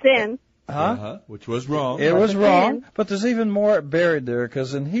was a sin. Which was wrong. It was wrong, but there's even more buried there,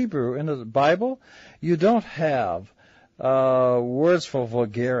 because in Hebrew, in the Bible, you don't have words for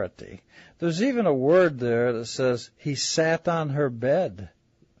vulgarity. There's even a word there that says he sat on her bed.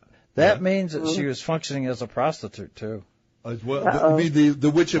 That means that she was functioning as a prostitute too. As well,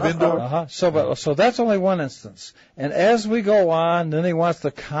 the witch of Endor. So that's only one instance. And as we go on, then he wants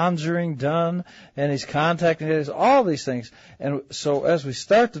the conjuring done, and he's contacting all these things. And so as we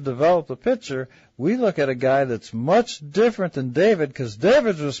start to develop the picture, we look at a guy that's much different than David, because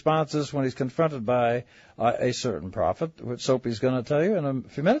David's response is, when he's confronted by a certain prophet, which Soapy's going to tell you in a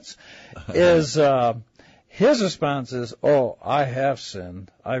few minutes, is his response is, "Oh, I have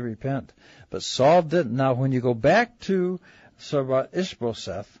sinned. I repent." But Saul didn't. Now, when you go back to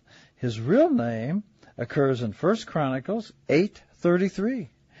Ishbosheth, his real name occurs in 1 Chronicles 8:33.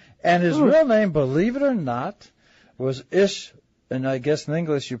 And his real name, believe it or not, was Ish, and I guess in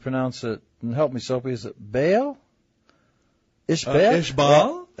English you pronounce it, and help me, Soapy, is it Baal? Ishbaal? Ishbaal?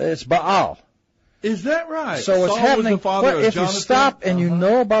 Well, it's Baal. Is that right? So what's happening, if Jonathan? You stop and you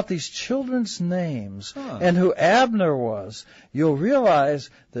know about these children's names and who Abner was, you'll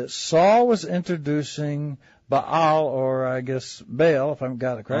realize that Saul was introducing Baal, or I guess Baal, if I've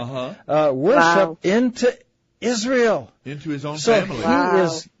got it correct, worship into Israel. Into his own family. So he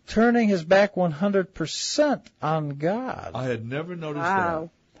is turning his back 100% on God. I had never noticed that.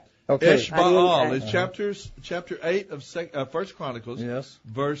 Okay. Eshbaal is chapter 8 of 1 Chronicles, yes.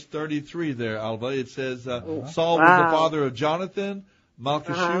 verse 33 there, Alva. It says, Saul was the father of Jonathan,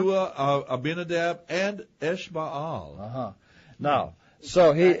 Malchishua, Abinadab, and Eshbaal. Now,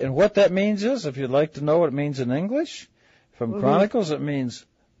 so and what that means is, if you'd like to know what it means in English, from Chronicles, it means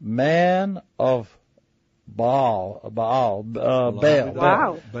man of Baal. Wow.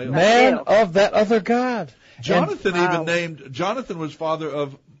 Man of that other God. Jonathan was father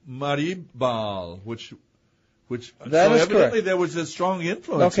of Maribal, which that so is evidently correct. There was a strong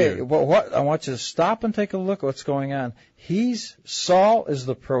influence here. Okay, well, I want you to stop and take a look at what's going on. Saul is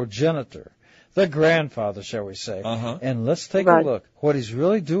the progenitor, the grandfather, shall we say. And let's take a look. What he's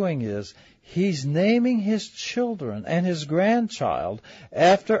really doing is he's naming his children and his grandchild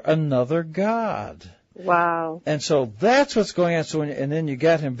after another god. Wow. And so that's what's going on. So and then you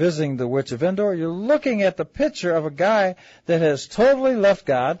got him visiting the witch of Endor. You're looking at the picture of a guy that has totally left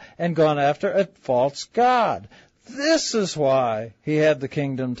God and gone after a false god. This is why he had the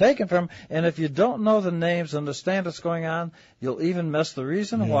kingdom taken from him. And if you don't know the names, understand what's going on, you'll even miss the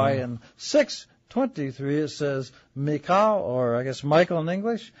reason why in 6:23 it says Michal, or I guess Michael in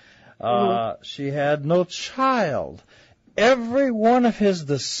English, she had no child. Every one of his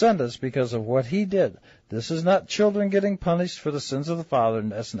descendants, because of what he did. This is not children getting punished for the sins of the father,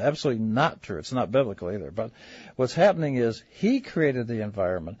 and that's absolutely not true. It's not biblical either. But what's happening is he created the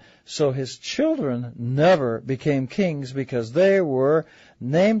environment, so his children never became kings because they were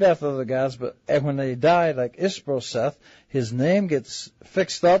named after the gods, but when they died, like Ishbosheth, his name gets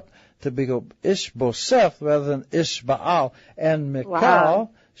fixed up to be Ishbosheth rather than Ishbaal. And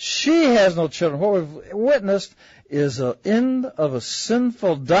Michal, she has no children. What we've witnessed is an end of a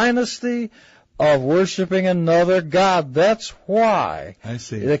sinful dynasty of worshiping another god. That's why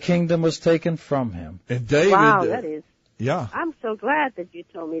the kingdom was taken from him. And David, that is. Yeah. I'm so glad that you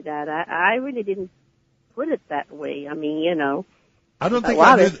told me that. I really didn't put it that way. I mean, I don't think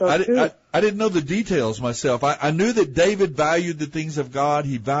I didn't know the details myself. I knew that David valued the things of God.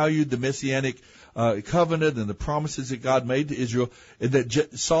 He valued the messianic covenant and the promises that God made to Israel, and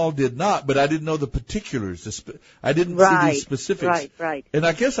that Saul did not, but I didn't know the particulars. I didn't see these specifics. Right. And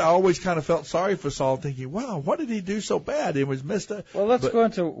I guess I always kind of felt sorry for Saul, thinking, wow, what did he do so bad? It was messed up. Well, let's go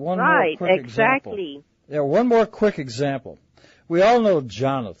into one more quick example. Yeah, one more quick example. We all know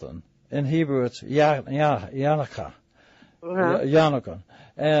Jonathan. In Hebrew, it's Yanaka. Jonathan.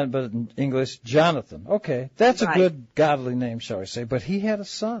 But in English, Jonathan. Okay, that's a good godly name, shall we say. But he had a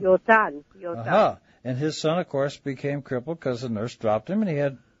son. Yotam. And his son, of course, became crippled because the nurse dropped him, and he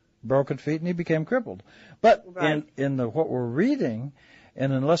had broken feet, and he became crippled. But in what we're reading,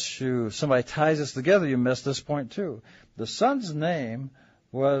 and unless somebody ties this together, you miss this point too. The son's name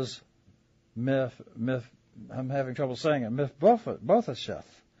was I'm having trouble saying it, Mephibosheth.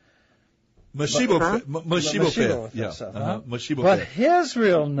 Mephibosheth. But his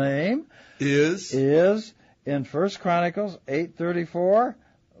real name is in 1 Chronicles 8:34,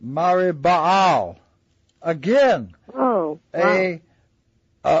 Maribaal. Again,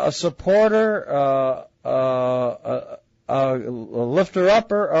 a supporter, a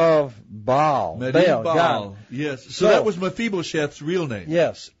lifter-upper of Baal. Baal. Yes. So that was Mephibosheth's real name.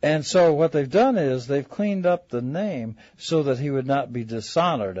 Yes. And so what they've done is they've cleaned up the name so that he would not be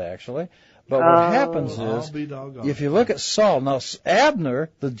dishonored, actually. But what happens is, if you look at Saul, now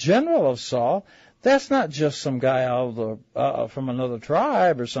Abner, the general of Saul, that's not just some guy out of from another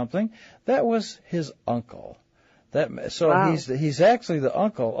tribe or something. That was his uncle. He's actually the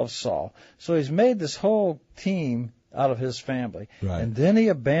uncle of Saul. So he's made this whole team out of his family. Right. And then he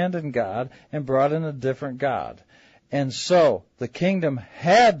abandoned God and brought in a different god. And so the kingdom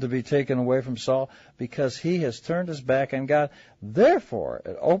had to be taken away from Saul because he has turned his back on God. Therefore,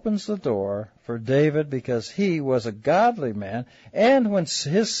 it opens the door for David because he was a godly man, and when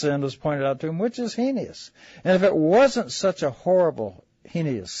his sin was pointed out to him, which is heinous. And if it wasn't such a horrible,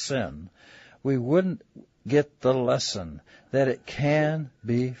 heinous sin, we wouldn't get the lesson that it can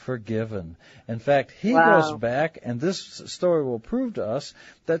be forgiven. In fact, he goes back, and this story will prove to us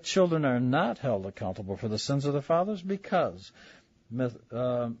that children are not held accountable for the sins of their fathers because,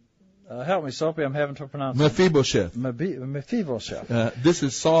 help me, Soapy, I'm having to pronounce Mephibosheth. Mephibosheth. This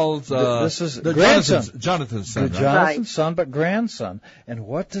is Saul's, this is grandson. Jonathan's son. Jonathan's son, but grandson. And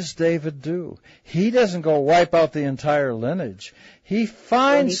what does David do? He doesn't go wipe out the entire lineage. he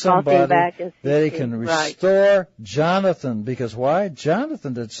finds somebody that he can restore Jonathan. Because why?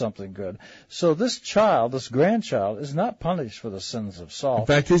 Jonathan did something good. So this child, this grandchild, is not punished for the sins of Saul. In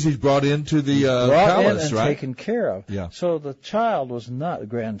fact, he's brought into the palace, right? Taken care of. Yeah. So the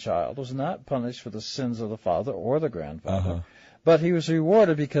grandchild was not punished for the sins of the father or the grandfather, but he was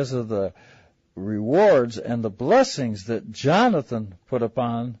rewarded because of the rewards and the blessings that Jonathan put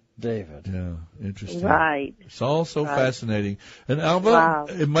upon David. Yeah, interesting. Right. It's all so fascinating. And Alva,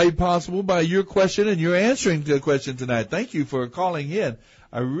 it made possible by your question and your answering the question tonight. Thank you for calling in.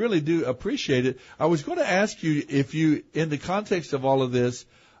 I really do appreciate it. I was going to ask you if you, in the context of all of this,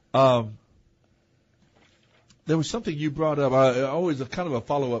 there was something you brought up. Always a kind of a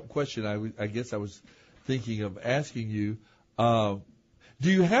follow-up question. I guess I was thinking of asking you. Do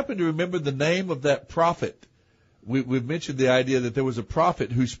you happen to remember the name of that prophet? We've mentioned the idea that there was a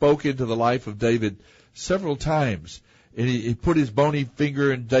prophet who spoke into the life of David several times. And he put his bony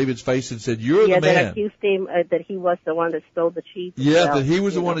finger in David's face and said, "You're the man." Yeah, that accused him that he was the one that stole the sheep. Yeah, that he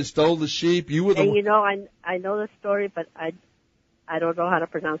was the one that stole the sheep. You were the one. You know, I know the story, but I don't know how to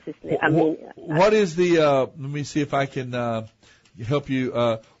pronounce his name. What is the, let me see if I can help you.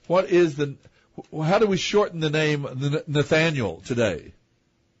 How do we shorten the name Nathaniel today?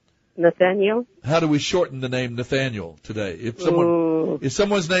 Nathaniel? How do we shorten the name Nathaniel today? If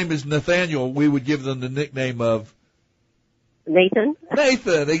someone's name is Nathaniel, we would give them the nickname of Nathan.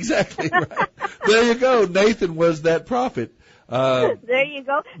 Nathan, exactly right. There you go. Nathan was that prophet. There you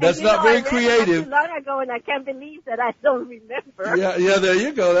go. That's not very creative. Not too long ago, and I can't believe that I don't remember. Yeah, there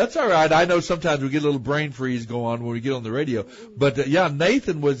you go. That's all right. I know sometimes we get a little brain freeze go on when we get on the radio. But,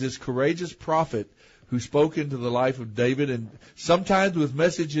 Nathan was this courageous prophet who spoke into the life of David, and sometimes with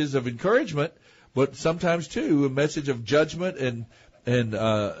messages of encouragement, but sometimes too a message of judgment and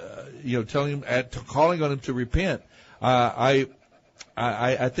telling him, calling on him to repent. I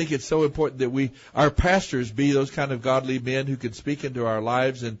think it's so important that our pastors be those kind of godly men who can speak into our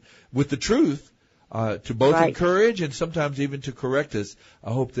lives and with the truth to both encourage and sometimes even to correct us.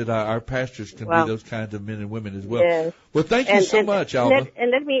 I hope that our pastors can be those kinds of men and women as well. Yes. Well, thank you so much, Alva.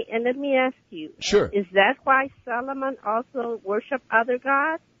 And let me ask you. Sure. Is that why Solomon also worshiped other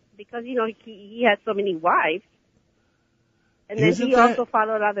gods? Because he had so many wives, and then he also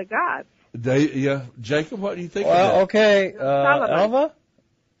followed other gods. Jacob, what do you think? Well, okay, Alva,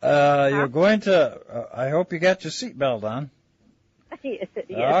 you're going to. I hope you got your seatbelt on. Yes.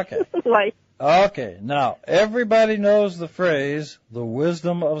 Okay. Right. Okay, now, everybody knows the phrase, the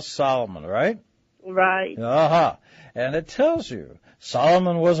wisdom of Solomon, right? Right. And it tells you,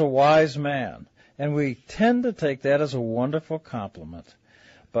 Solomon was a wise man, and we tend to take that as a wonderful compliment.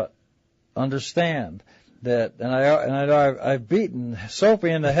 But understand that, and I know I've beaten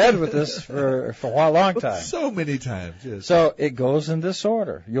Soapy in the head with this for a long time. So many times, yes. So it goes in this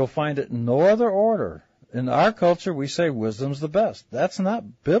order. You'll find it in no other order. In our culture, we say wisdom's the best. That's not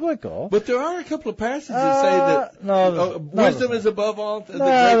biblical. But there are a couple of passages that say that wisdom is above all. No,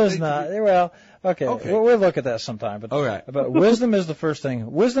 there's not. Well, okay. We'll look at that sometime. But, all right. But wisdom is the first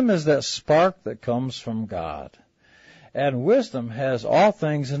thing. Wisdom is that spark that comes from God. And wisdom has all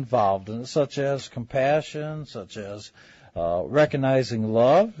things involved in it, such as compassion, such as recognizing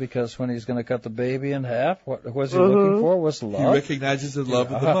love, because when he's going to cut the baby in half, what was he looking for? Was love. He recognizes the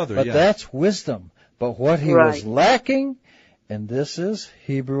love of the mother. But that's wisdom. But what he was lacking, and this is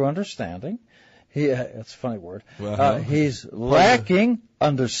Hebrew understanding, it's a funny word, he's lacking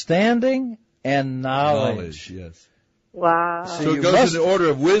understanding and knowledge. Yes. Wow. So it goes in the order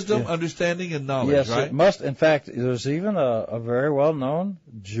of wisdom, understanding, and knowledge, right? Yes, it must. In fact, there's even a very well-known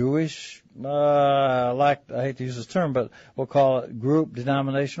Jewish, I hate to use this term, but we'll call it group,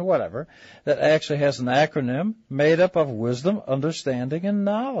 denomination, whatever, that actually has an acronym made up of wisdom, understanding, and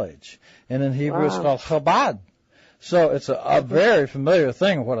knowledge. And in Hebrew it's called Chabad. So it's a very familiar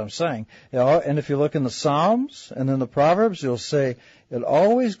thing, what I'm saying. And if you look in the Psalms and in the Proverbs, you'll say it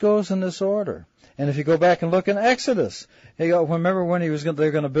always goes in this order. And if you go back and look in Exodus, remember when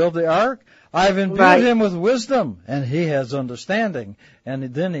they're going to build the ark? I've imbued him with wisdom, and he has understanding,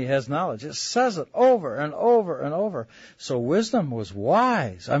 and then he has knowledge. It says it over and over and over. So wisdom was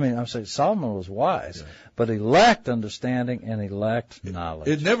wise. I'm saying Solomon was wise, but he lacked understanding and he lacked knowledge.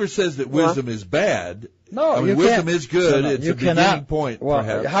 It never says that wisdom is bad. No, wisdom is good. It's a beginning point,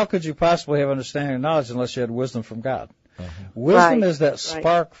 perhaps. How could you possibly have understanding and knowledge unless you had wisdom from God? Wisdom is that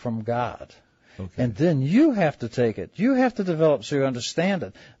spark from God. Okay. And then you have to take it. You have to develop so you understand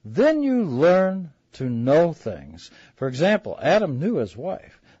it. Then you learn to know things. For example, Adam knew his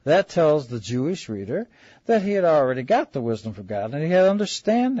wife. that tells the Jewish reader that he had already got the wisdom from God and he had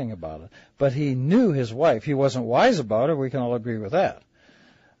understanding about it. But he knew his wife. He wasn't wise about her. We can all agree with that.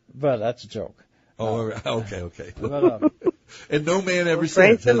 But that's a joke. Oh, okay. But, and no man ever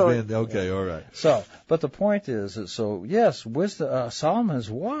since has been, okay, all right. So, but the point is that, yes, wisdom, Solomon is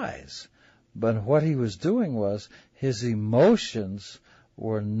wise, but what he was doing was his emotions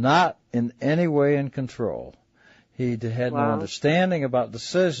were not in any way in control. He had no understanding about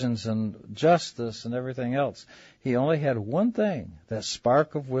decisions and justice and everything else. He only had one thing, that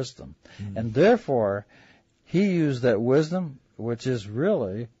spark of wisdom. And therefore, he used that wisdom, which is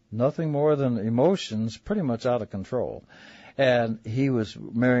really nothing more than emotions pretty much out of control. And he was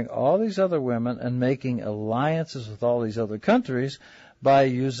marrying all these other women and making alliances with all these other countries by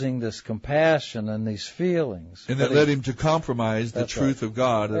using this compassion and these feelings. And that led him to compromise the truth of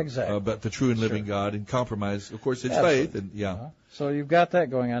God, exactly. About the true and living God, and compromise, of course, his faith. And So you've got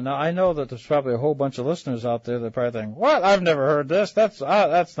that going on. Now, I know that there's probably a whole bunch of listeners out there that probably think, what? I've never heard this. That's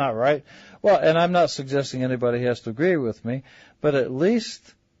not right. Well, and I'm not suggesting anybody has to agree with me, but at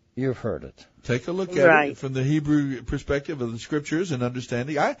least you've heard it. Take a look at it from the Hebrew perspective of the Scriptures and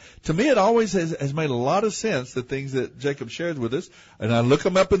understanding. To me, it always has made a lot of sense, the things that Jacob shared with us. And I look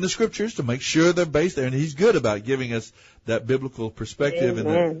them up in the Scriptures to make sure they're based there. And he's good about giving us that biblical perspective and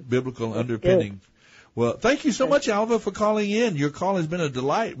that biblical underpinning. Well, thank you so much, Alva, for calling in. Your call has been a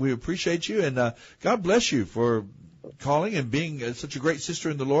delight. We appreciate you. And God bless you for calling and being such a great sister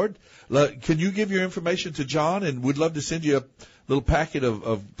in the Lord. Can you give your information to John? And we'd love to send you a little packet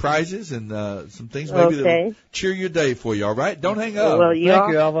of prizes and some things maybe that will cheer your day for you, all right? Don't hang up. Well, Thank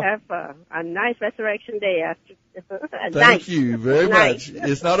you, Alva. Have a nice resurrection day after. Thank you very much.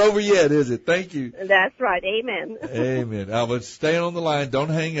 It's not over yet, is it? Thank you. That's right. Amen. Amen. Alva, stay on the line. Don't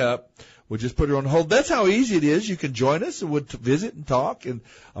hang up. We'll just put her on hold. That's how easy it is. You can join us and we'll visit and talk and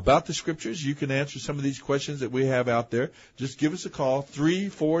about the Scriptures. You can answer some of these questions that we have out there. Just give us a call,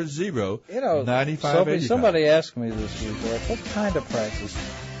 340-9585. Somebody asked me this week, what kind of prizes?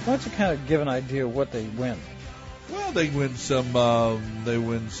 Why don't you kind of give an idea of what they win? Well, they win some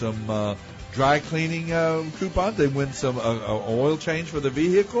dry cleaning coupons. They win some oil change for the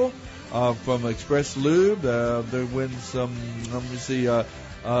vehicle from Express Lube. They win some,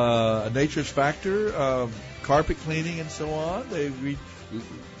 Nature's Factor, carpet cleaning, and so on. They read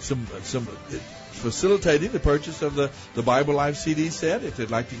some facilitating the purchase of the Bible Live CD set if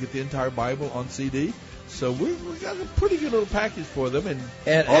they'd like to get the entire Bible on CD. So we've got a pretty good little package for them.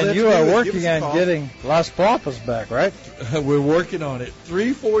 And you are working on getting Las Papas back, right? We're working on it.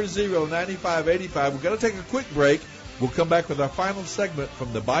 340-9585. We're going to take a quick break. We'll come back with our final segment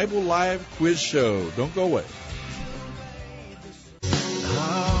from the Bible Live Quiz Show. Don't go away.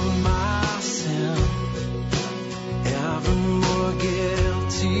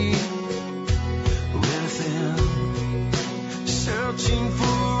 Searching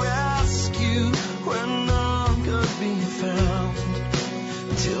for rescue when none could be found,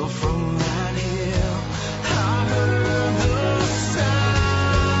 till from that hill I heard the sound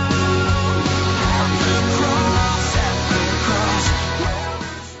at the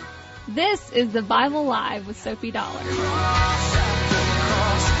cross. This is the Bible Live with Soapy Dollar.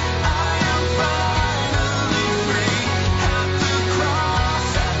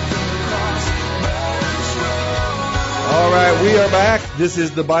 All right, we are back. This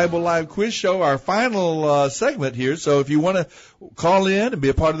is the Bible Live Quiz Show, our final segment here. So if you want to call in and be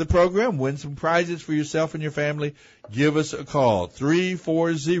a part of the program, win some prizes for yourself and your family, give us a call,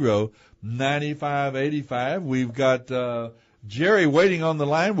 340-9585. We've got Jerry waiting on the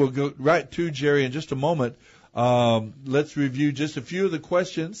line. We'll go right to Jerry in just a moment. Let's review just a few of the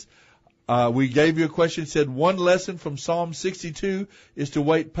questions. We gave you a question, said one lesson from Psalm 62 is to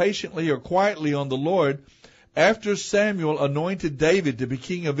wait patiently or quietly on the Lord. After Samuel anointed David to be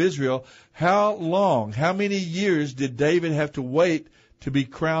king of Israel, how many years did David have to wait to be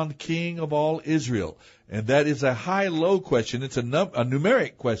crowned king of all Israel? And that is a high-low question. It's a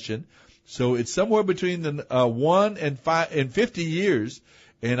numeric question. So it's somewhere between the 1 and 50 years.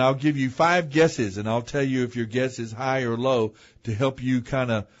 And I'll give you 5 guesses, and I'll tell you if your guess is high or low to help you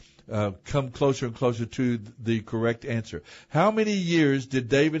kind of come closer and closer to the correct answer. How many years did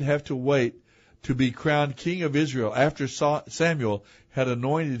David have to wait to be crowned king of Israel after Samuel had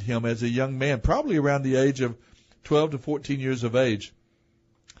anointed him as a young man, probably around the age of 12 to 14 years of age?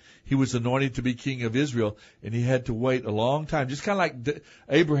 He was anointed to be king of Israel, and he had to wait a long time, just kind of like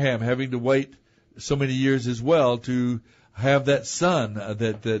Abraham having to wait so many years as well to have that son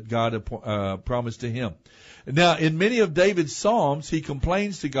that God promised to him. Now, in many of David's Psalms, he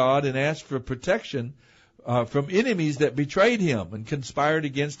complains to God and asks for protection from enemies that betrayed him and conspired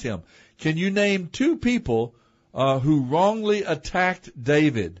against him. Can you name 2 people who wrongly attacked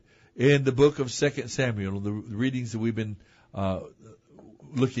David in the book of 2 Samuel, the readings that we've been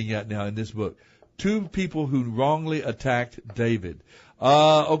looking at now in this book? 2 people who wrongly attacked David.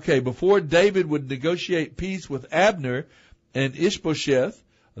 Okay, before David would negotiate peace with Abner and Ishbosheth,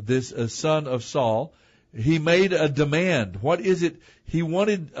 this son of Saul, he made a demand. What is it? He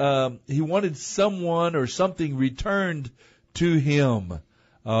wanted someone or something returned to him.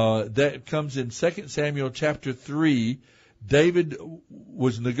 That comes in 2 Samuel chapter 3. David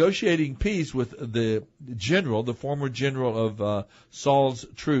was negotiating peace with the general, the former general of Saul's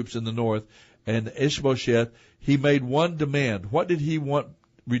troops in the north, and Ishbosheth. He made one demand. What did he want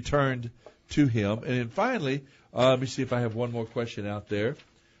returned to him? And then finally, let me see if I have one more question out there.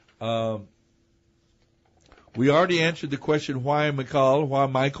 We already answered the question why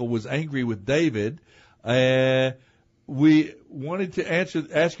Michael was angry with David. We wanted to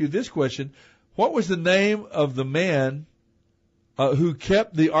ask you this question. What was the name of the man who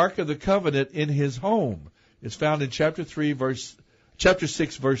kept the Ark of the Covenant in his home? It's found in chapter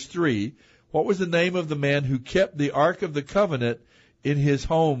 6, verse 3. What was the name of the man who kept the Ark of the Covenant in his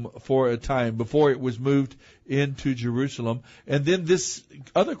home for a time before it was moved into Jerusalem? And then this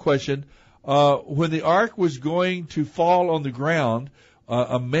other question, when the ark was going to fall on the ground,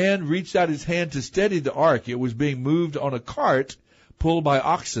 a man reached out his hand to steady the ark. It was being moved on a cart pulled by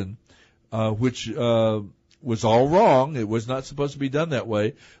oxen, which was all wrong. It was not supposed to be done that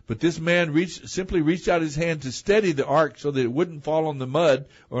way. But this man simply reached out his hand to steady the ark so that it wouldn't fall on the mud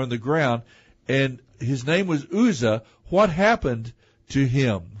or on the ground. And his name was Uzzah. What happened to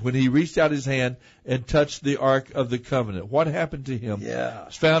him when he reached out his hand and touched the Ark of the Covenant? What happened to him? Yeah.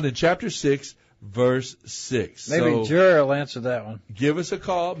 It's found in chapter 6, verse 6. Maybe Jerry will answer that one. Give us a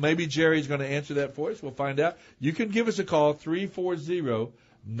call. Maybe Jerry's going to answer that for us. We'll find out. You can give us a call,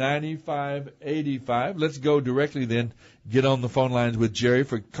 340-9585. Let's go directly then, get on the phone lines with Jerry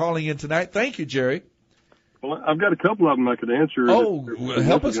for calling in tonight. Thank you, Jerry. Well, I've got a couple of them I could answer.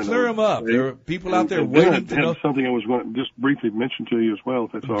 Help us clear them up. There are people out there waiting to know. Something I was going to just briefly mention to you as well,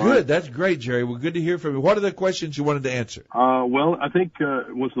 if that's all right. Good. That's great, Jerry. Well, good to hear from you. What are the questions you wanted to answer? Well, I think,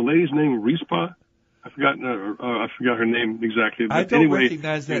 was the lady's name Rizpah? I forgot her name exactly. But I don't anyway,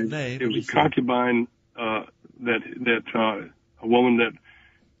 recognize that name. It was a concubine, that a woman that,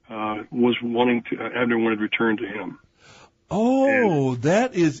 was wanting to, Abner wanted returned to him. Oh,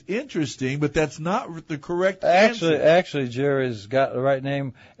 that is interesting, but that's not the correct answer. Actually, Jerry's got the right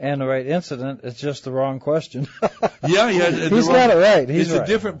name and the right incident. It's just the wrong question. Yeah, he's got it right. He's a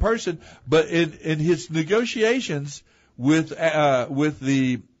different person, but in his negotiations with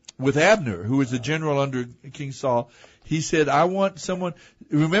Abner, who was the general under King Saul, he said, "I want someone."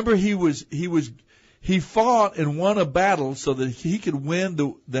 Remember, he fought and won a battle so that he could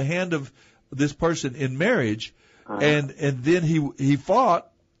win the hand of this person in marriage. And then he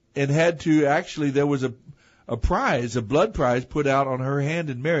fought and had to there was a prize, a blood prize put out on her hand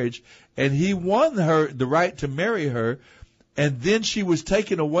in marriage, and he won her the right to marry her, and then she was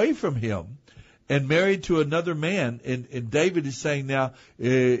taken away from him and married to another man. And David is saying now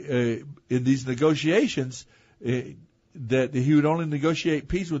in these negotiations that he would only negotiate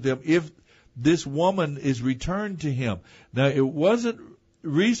peace with them if this woman is returned to him. Now, it wasn't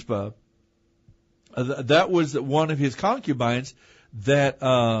Rizpah. That was one of his concubines that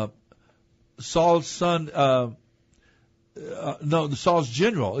Saul's son, Saul's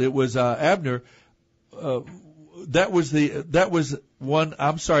general. It was Abner. That was one.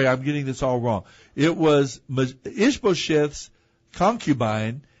 I'm sorry, I'm getting this all wrong. It was Ishbosheth's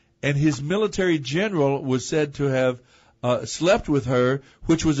concubine, and his military general was said to have slept with her,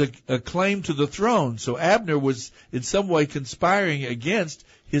 which was a claim to the throne. So Abner was in some way conspiring against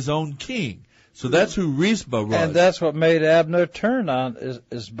his own king. So that's who Rizpah was. And that's what made Abner turn on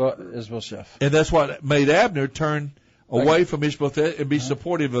Ishbosheth. And that's what made Abner turn away from Ishbosheth and be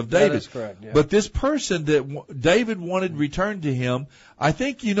supportive of David. That is correct, yeah. But this person that David wanted returned to him, I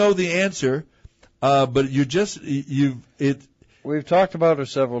think you know the answer, but we've talked about her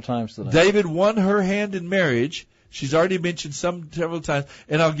several times tonight. David won her hand in marriage. She's already mentioned several times,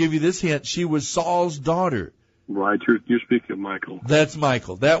 and I'll give you this hint. She was Saul's daughter. Right, you're speaking of Michael. That's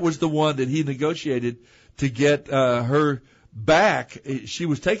Michael. That was the one that he negotiated to get her back. She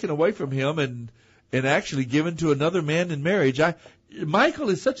was taken away from him and actually given to another man in marriage. Michael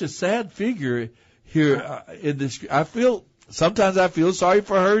is such a sad figure here in this. Sometimes I feel sorry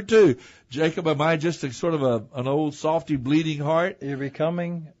for her too. Jacob, am I just a sort of an old softy bleeding heart? You're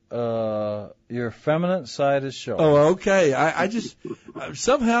becoming your feminine side is showing. Oh, okay. I just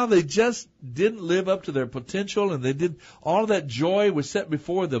somehow they just didn't live up to their potential, and they did all of that joy was set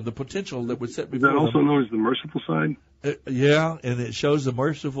before them, the potential that was set before them. Is that also known as the merciful side? Yeah, and it shows the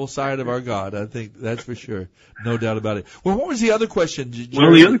merciful side of our God. I think that's for sure. No doubt about it. Well, what was the other question, Jerry?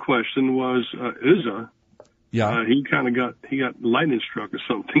 Well, the other question was Uzzah. Yeah. He got lightning struck or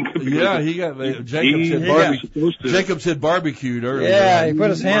something. Yeah, he got, Jacob said barbecued earlier. Yeah, he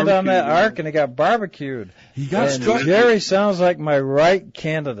put his hand on that ark and he got barbecued. He got struck. Jerry sounds like my right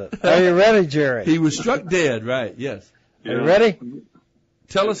candidate. Are you ready, Jerry? He was struck dead, right, yes. Are you ready?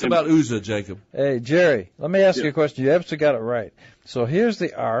 Tell us about Uzzah, Jacob. Hey, Jerry, let me ask you a question. You absolutely got it right. So here's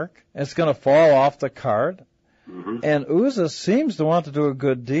the ark. It's going to fall off the cart. Mm-hmm. And Uzzah seems to want to do a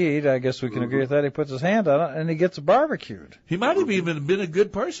good deed. I guess we can agree with that. He puts his hand on it, and he gets barbecued. He might have even been a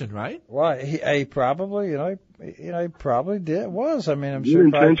good person, right? Why? He probably, he probably was. I mean, I'm sure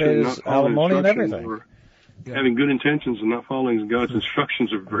he probably paid his alimony and everything. Having good intentions and not following God's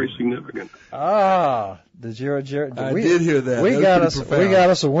instructions are very significant. Did you hear, Jerry? I did hear that. We got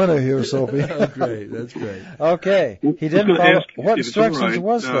us a winner here, Soapy. That's great. That's great. Okay. He didn't follow. What instructions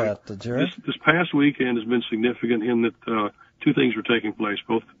was that, Jerry? This past weekend has been significant in that two things were taking place,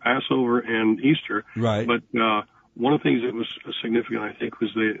 both Passover and Easter. Right. But one of the things that was significant, I think, was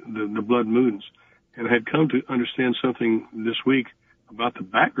the blood moons. And I had come to understand something this week about the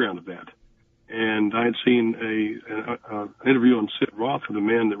background of that. And I had seen an interview on Sid Roth with the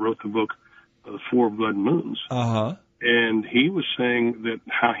man that wrote the book, The Four Blood Moons. Uh-huh. And he was saying that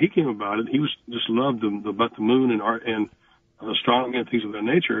how he came about it, he was just loved about the moon and art and astronomy and things of that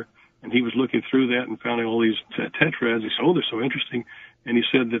nature. And he was looking through that and found all these tetrads. He said, oh, they're so interesting. And he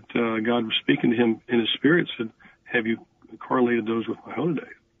said that God was speaking to him in his spirit, said, have you correlated those with my holy days?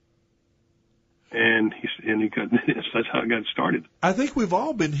 And that's how it got started. I think we've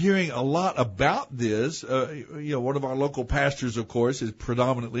all been hearing a lot about this. One of our local pastors, of course, is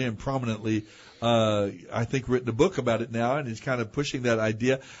predominantly and prominently, I think, written a book about it now, and he's kind of pushing that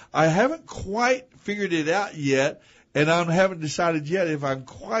idea. I haven't quite figured it out yet, and I haven't decided yet if I'm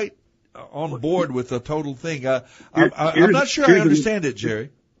quite on board with the total thing. I'm not sure I understand it, Jerry.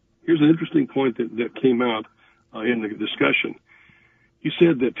 Here's an interesting point that came out in the discussion. He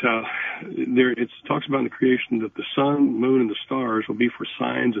said that it talks about in the creation that the sun, moon, and the stars will be for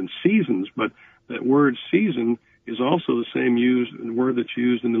signs and seasons, but that word season is also the same word that's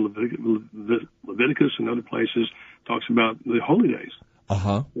used in the Leviticus and other places, talks about the holy days.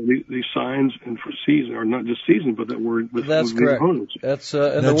 Uh-huh. These signs and for season are not just season, but that word. That's correct. That's,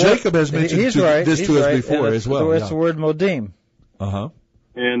 now, Jacob has mentioned this to us before as well. It's the word modim. Uh-huh.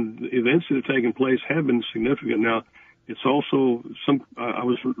 And the events that have taken place have been significant. Now, it's also I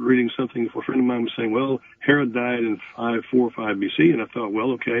was reading something. A friend of mine was saying, well, Herod died in 545 BC, and I thought,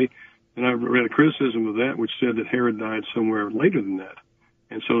 well, okay. And I read a criticism of that, which said that Herod died somewhere later than that,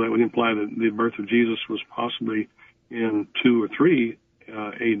 and so that would imply that the birth of Jesus was possibly in 2 or 3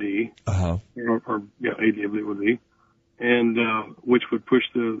 A.D. Uh-huh. or AD, I believe it would be, and which would push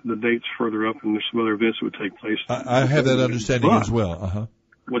the dates further up, and there's some other events that would take place. I have that understanding as well. Uh-huh.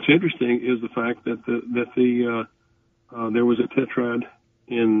 What's interesting is the fact that there was a tetrad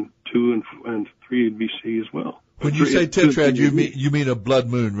in 2 and 3 BC as well. When you say tetrad, you mean a blood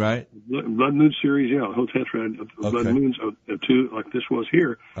moon, right? Blood moon series, yeah, a whole tetrad of blood moons of 2, like this was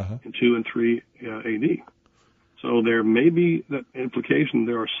here, in 2 and 3 AD. So there may be that implication.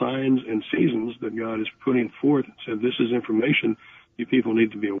 There are signs and seasons that God is putting forth and said, this is information you people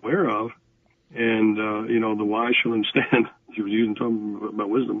need to be aware of. And, the wise shall understand. He was using talking about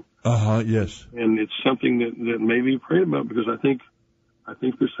wisdom. Yes. And it's something that may be prayed about, because I think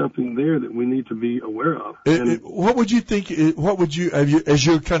there's something there that we need to be aware of. What would you think? As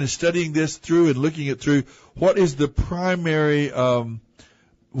you're kind of studying this through and looking it through, what is the primary?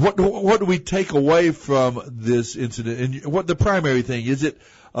 What do we take away from this incident? And what the primary thing is? It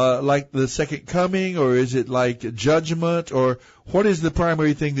like the second coming, or is it like judgment, or what is the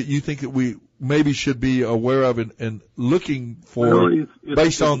primary thing that you think that we maybe should be aware of and looking for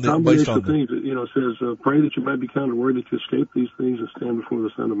based on the things that, it says, pray that you might be counted worthy to escape these things and stand before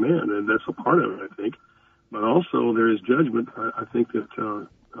the Son of Man, and that's a part of it, I think. But also there is judgment. I think that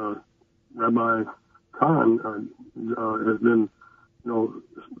Rabbi Kahn has been,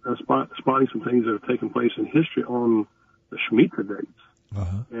 spotting some things that have taken place in history on the Shemitah dates.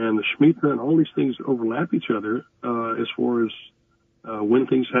 And the Shemitah and all these things overlap each other as far as when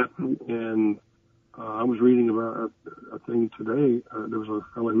things happen. And I was reading about a thing today. There was a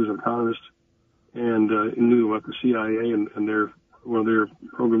fellow who was an economist and he knew about the CIA and one of their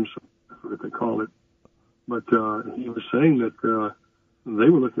programs, I forget what they call it. But he was saying that they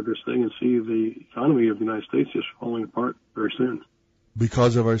were looking at this thing and see the economy of the United States just falling apart very soon.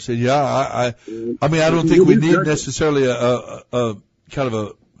 Because of our sin. Yeah, I mean, I don't think we need necessarily a kind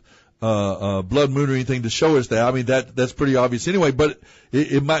of a blood moon or anything to show us that. I mean, that's pretty obvious anyway, but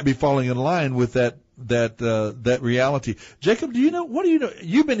it might be falling in line with that reality. Jacob, what do you know?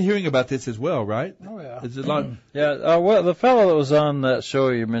 You've been hearing about this as well, right? Oh, yeah. Is it like, well, the fellow that was on that show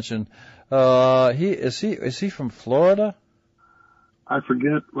you mentioned, is he from Florida? I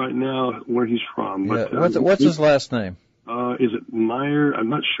forget right now where he's from, but what's his last name? Is it Meyer? I'm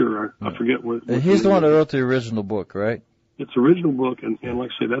not sure. I forget what he's the one that wrote the original book, right? It's the original book, and like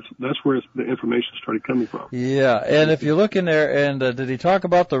I say, that's where the information started coming from. Yeah, and if you look in there, and did he talk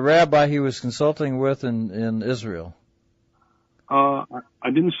about the rabbi he was consulting with in Israel? I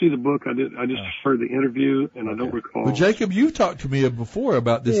didn't see the book. I just heard the interview, and I don't recall. Well, Jacob, you talked to me before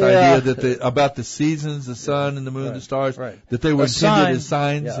about this idea that about the seasons, the sun and the moon, the stars, that they were intended as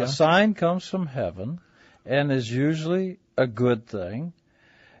signs. Yeah, a sign comes from heaven, and is usually a good thing.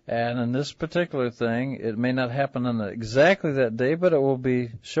 And in this particular thing, it may not happen on exactly that day, but it will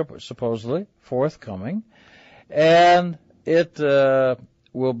be supposedly forthcoming. And it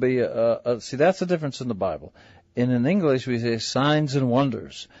will be, see, that's the difference in the Bible. In English, we say signs and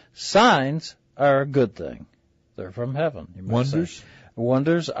wonders. Signs are a good thing. They're from heaven. You might Wonders? say.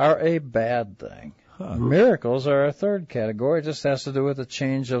 Wonders are a bad thing. Huh. Miracles are a third category. It just has to do with the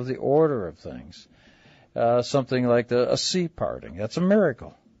change of the order of things. Something like a sea parting. That's a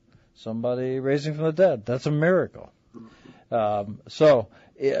miracle. Somebody raising from the dead. That's a miracle. So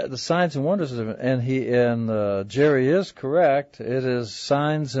the signs and wonders are different. And Jerry is correct. It is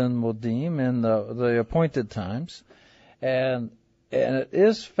signs and modim in the appointed times, and it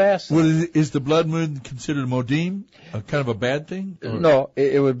is fascinating. Well, is the blood moon considered modim, kind of a bad thing? Or? No,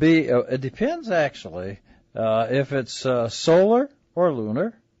 it would be. It depends actually if it's solar or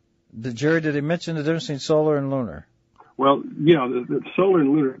lunar. Jerry, did he mention the difference between solar and lunar? Well, yeah, the solar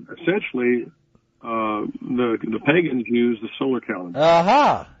and lunar, essentially, the pagans use the solar calendar.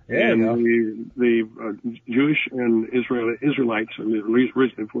 Aha! And the Jewish and Israelites, at least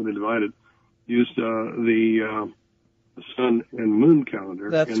originally before they divided, used the sun and moon calendar.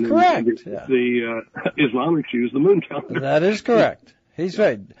 That's and correct. The Islamics use the moon calendar. That is correct. He's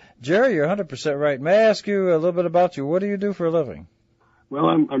right. Jerry, you're 100% right. May I ask you a little bit about you? What do you do for a living? Well,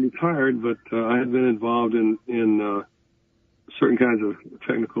 I'm retired, but I have been involved in certain kinds of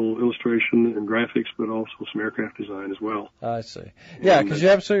technical illustration and graphics, but also some aircraft design as well. I see. Yeah, because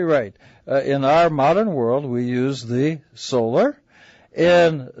you're absolutely right. In our modern world, we use the solar.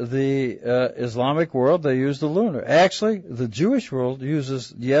 In the Islamic world, they use the lunar. Actually, the Jewish world uses,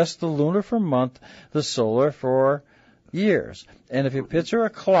 the lunar for month, the solar for years. And if you picture a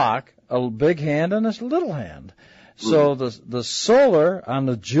clock, a big hand and a little hand. So the solar on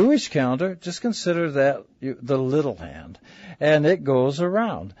the Jewish calendar, just consider that the little hand, and it goes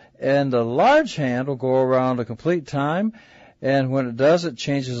around. And the large hand will go around a complete time, and when it does, it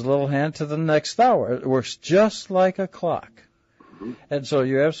changes the little hand to the next hour. It works just like a clock. And so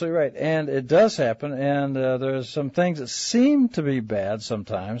you're absolutely right. And it does happen, and there's some things that seem to be bad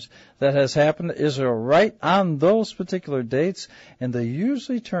sometimes that has happened to Israel right on those particular dates, and they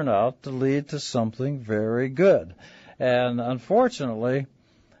usually turn out to lead to something very good. And unfortunately,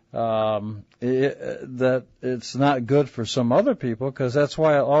 that it's not good for some other people, because that's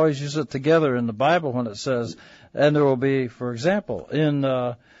why I always use it together in the Bible when it says, and there will be, for example, in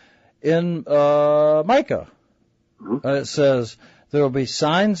Micah, it says, there will be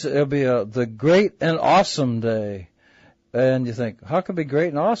signs, it will be the great and awesome day. And you think, how could it be great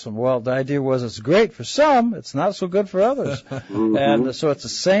and awesome? Well, the idea was it's great for some, it's not so good for others. And so it's the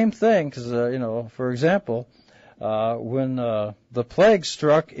same thing, because, for example, when the plague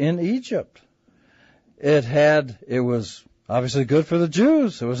struck in Egypt, it was obviously good for the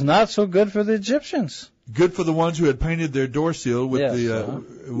Jews. It was not so good for the Egyptians. Good for the ones who had painted their door seal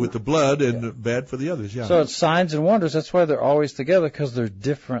with the blood, and bad for the others. Yeah. So it's signs and wonders. That's why they're always together, because they're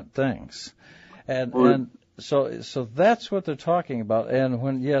different things, and so that's what they're talking about. And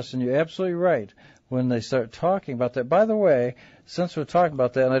and you're absolutely right when they start talking about that. By the way, since we're talking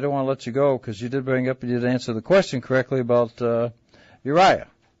about that, and I don't want to let you go because you did bring up, you did answer the question correctly about Uriah.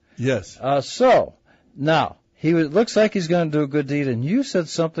 Yes. So now. Looks like he's going to do a good deed, and you said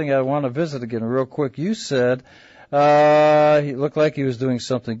something I want to visit again real quick. You said he looked like he was doing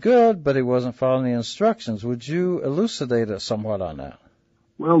something good, but he wasn't following the instructions. Would you elucidate us somewhat on that?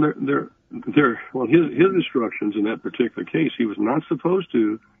 Well, his instructions in that particular case, he was not supposed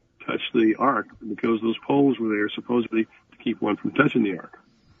to touch the ark because those poles were there supposedly to keep one from touching the ark.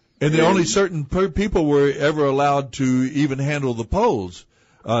 And only certain people were ever allowed to even handle the poles.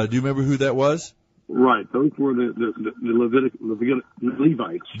 Do you remember who that was? Right. Those were the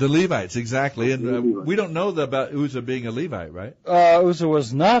Levites. The Levites, exactly. And we don't know about Uzzah being a Levite, right? Uzzah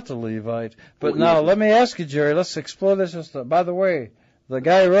was not a Levite. But now, let me ask you, Jerry, let's explore this. By the way, the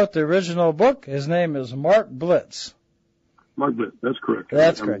guy who wrote the original book, his name is Mark Blitz. Mark Blitz, that's correct.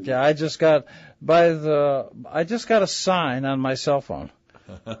 That's correct. Yeah, I just got a sign on my cell phone.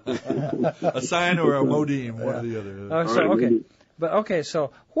 A sign or a modem, one or the other.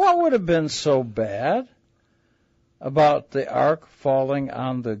 So what would have been so bad about the ark falling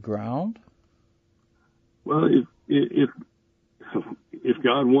on the ground? Well, if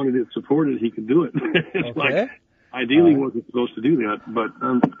God wanted it supported, He could do it. It's like, ideally, He wasn't supposed to do that, but.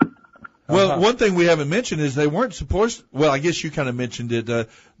 Well, one thing we haven't mentioned is they weren't supposed. Well, I guess you kind of mentioned it.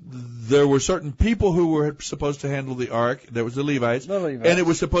 There were certain people who were supposed to handle the ark. There was the Levites, and it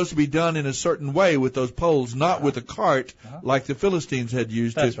was supposed to be done in a certain way with those poles, not with a cart like the Philistines had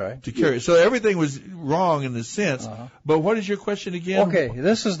used to carry it. So everything was wrong in a sense. But what is your question again? Okay,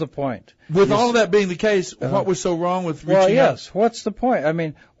 this is the point. With all of that being the case, what was so wrong with reaching out? What's the point? I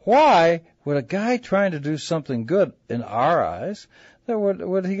mean, why would a guy trying to do something good in our eyes?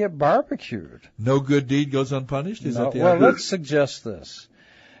 Would he get barbecued? No good deed goes unpunished? Is that the Well, idea? let's suggest this.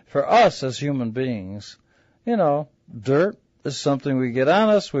 For us as human beings, dirt is something we get on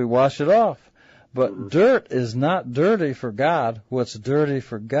us, we wash it off. But dirt is not dirty for God. What's dirty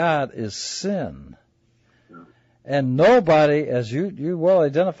for God is sin. And nobody, as you well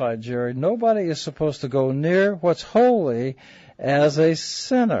identified, Jerry, nobody is supposed to go near what's holy as a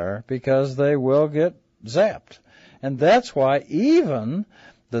sinner because they will get zapped. And that's why even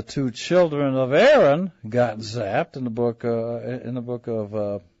the two children of Aaron got zapped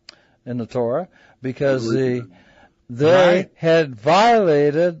in the Torah because they had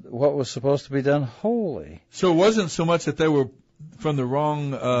violated what was supposed to be done holy. So it wasn't so much that they were from the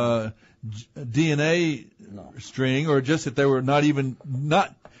wrong DNA string, or just that they were not even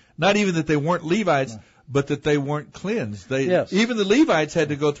that they weren't Levites. But that they weren't cleansed. Even the Levites had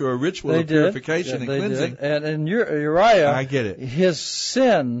to go through a ritual of purification and cleansing. And in Uriah, I get it. His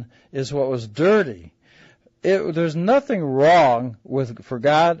sin is what was dirty. There's nothing wrong for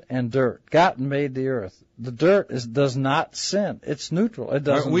God and dirt. God made the earth. The dirt does not sin. It's neutral. It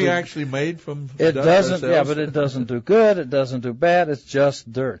doesn't. Aren't we actually made from it dust doesn't. ourselves? Yeah, but it doesn't do good. It doesn't do bad. It's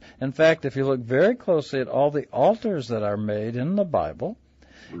just dirt. In fact, if you look very closely at all the altars that are made in the Bible,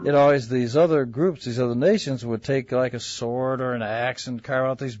 these other groups, these other nations would take like a sword or an axe and carve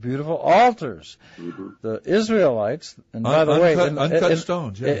out these beautiful altars. The Israelites, and by the way, uncut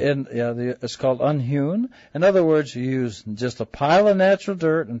stones. It's called unhewn. In other words, you use just a pile of natural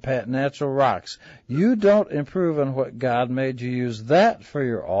dirt and natural rocks. You don't improve on what God made. You use that for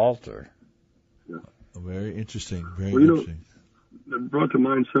your altar. Very interesting. Very interesting. It brought to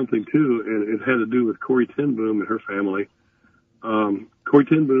mind something too, and it had to do with Corrie ten Boom and her family. Corrie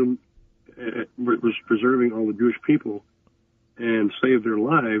ten Boom was preserving all the Jewish people and saved their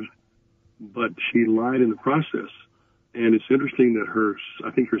lives, but she lied in the process. And it's interesting that her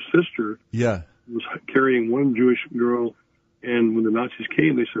sister was carrying one Jewish girl, and when the Nazis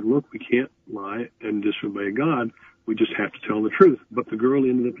came, they said, look, we can't lie and disobey God. We just have to tell the truth. But the girl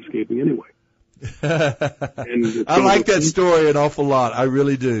ended up escaping anyway. I like that story an awful lot. I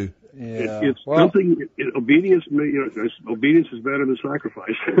really do. It's something. Obedience. Obedience is better than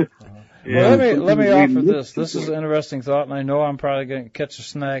sacrifice. Let me offer this. This is an interesting thought, and I know I'm probably going to catch a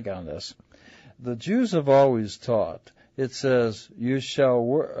snag on this. The Jews have always taught. It says, "You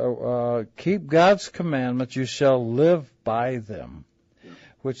shall keep God's commandments. You shall live by them,"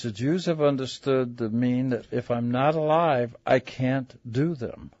 which the Jews have understood to mean that if I'm not alive, I can't do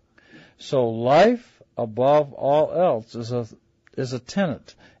them. So life above all else is a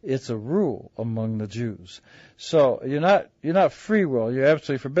tenet. It's a rule among the Jews. So you're not free will. You're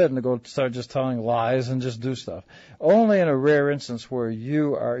absolutely forbidden to go start just telling lies and just do stuff. Only in a rare instance where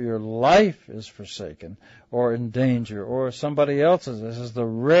your life is forsaken or in danger or somebody else's. This is the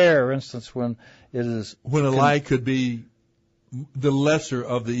rare instance when it is. When a lie could be the lesser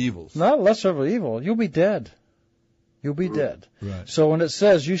of the evils. Not lesser of the evil. You'll be dead. You'll be dead. Right. So when it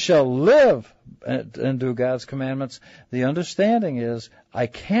says you shall live and do God's commandments, the understanding is I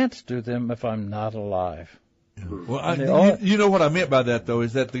can't do them if I'm not alive. Yeah. Well, you know what I meant by that, though,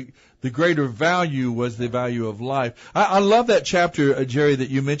 is that the greater value was the value of life. I love that chapter, Jerry,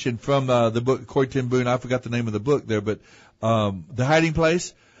 that you mentioned from the book Corrie ten Boom. I forgot the name of the book there, but The Hiding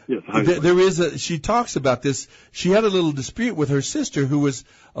Place. Yes, there is she talks about this. She had a little dispute with her sister who was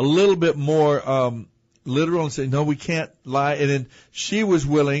a little bit more literal and say, no, we can't lie. And then she was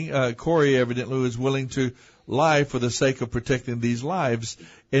willing, Corey evidently was willing to lie for the sake of protecting these lives.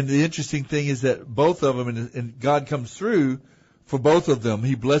 And the interesting thing is that both of them, and God comes through for both of them.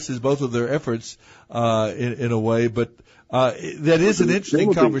 He blesses both of their efforts in a way. But that is an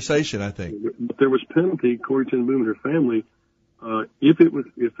interesting conversation, I think. But there was penalty, Corey ten Boom and her family. If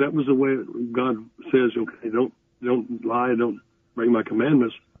that was the way God says, okay, don't lie, don't break my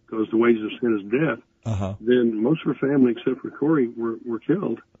commandments, because the wages of sin is death. Then most of her family, except for Corey, were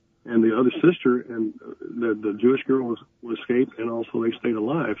killed, and the other sister and the Jewish girl was escaped, and also they stayed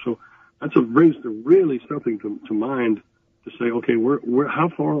alive. So that's brings really something to mind to say, okay, how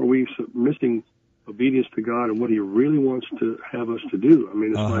far are we missing obedience to God and what He really wants to have us to do? I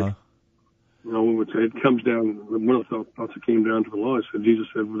mean, it's like, it comes down, one of the thoughts that came down to the law is that Jesus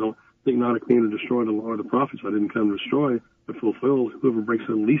said, well, don't think not I came to destroy the law or the prophets. I didn't come to destroy, but fulfill. Whoever breaks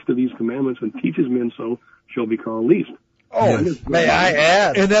the least of these commandments and teaches men so shall be called least. Oh, yes. May I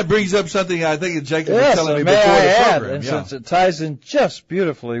add? And that brings up something I think that Jacob was telling me before the program. And since it ties in just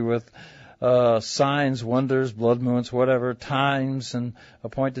beautifully with signs, wonders, blood moons, whatever, times and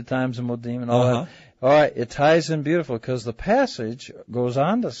appointed times and modim and all that. All right, it ties in beautiful because the passage goes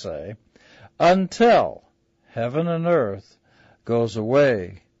on to say, until heaven and earth goes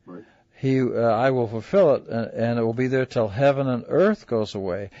away, I will fulfill it, and it will be there till heaven and earth goes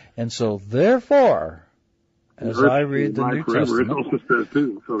away. And so, therefore, as I read the New Testament,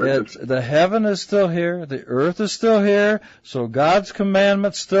 the heaven is still here, the earth is still here, so God's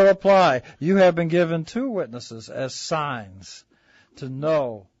commandments still apply. You have been given two witnesses as signs to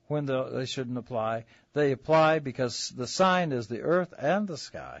know when they shouldn't apply. They apply because the sign is the earth and the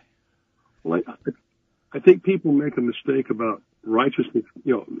sky. Well, I think people make a mistake about righteousness,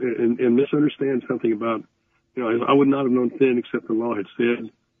 and misunderstand something about, I would not have known sin except the law had said,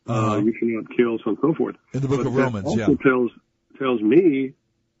 you should not kill, so on and so forth. In the book of Romans, also tells me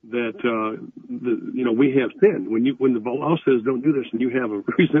that, we have sinned. When the law says don't do this and you have a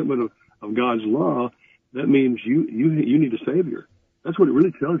resentment of God's law, that means you need a Savior. That's what it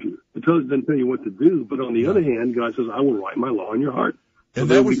really tells you. It doesn't tell you what to do, but on the other hand, God says, I will write my law in your heart. So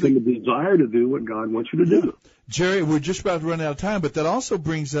that was the desire to do what God wants you to do. Jerry, we're just about to run out of time, but that also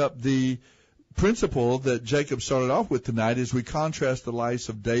brings up the principle that Jacob started off with tonight as we contrast the lives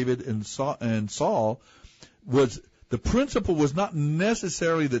of David and Saul. The principle was not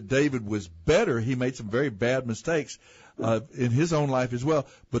necessarily that David was better. He made some very bad mistakes in his own life as well.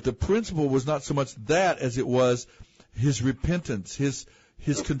 But the principle was not so much that as it was his repentance, his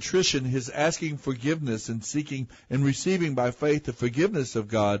contrition, his asking forgiveness and seeking and receiving by faith the forgiveness of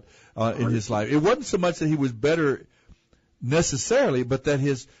God in his life. It wasn't so much that he was better necessarily, but that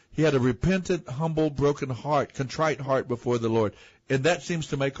he had a repentant, humble, broken heart, contrite heart before the Lord. And that seems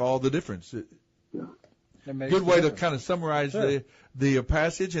to make all the difference. Good way to kind of summarize the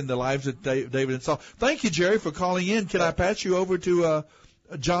passage and the lives of David and Saul. Thank you, Jerry, for calling in. Can I pass you over to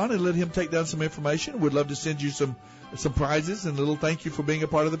John and let him take down some information? We'd love to send you some prizes and a little thank you for being a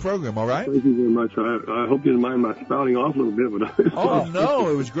part of the program, all right? Thank you very much. I hope you didn't mind my spouting off a little bit. But oh, no,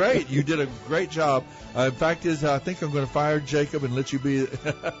 it was great. You did a great job. In fact, I think I'm going to fire Jacob and let you be.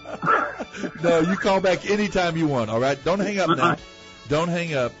 No, you call back anytime you want, all right? Don't hang up now. Don't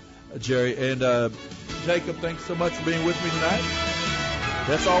hang up, Jerry. And Jacob, thanks so much for being with me tonight.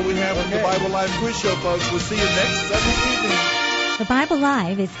 That's all we have on the Bible Live Quiz Show, folks. We'll see you next Sunday evening. The Bible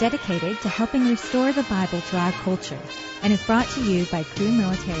Live is dedicated to helping restore the Bible to our culture and is brought to you by Crew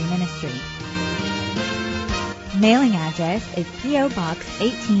Military Ministry. Mailing address is P.O. Box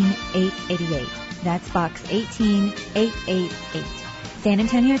 18888. That's Box 18888. San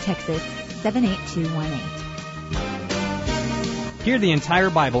Antonio, Texas 78218. Hear the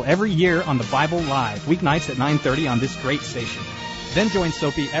entire Bible every year on the Bible Live, weeknights at 9:30 on this great station. Then join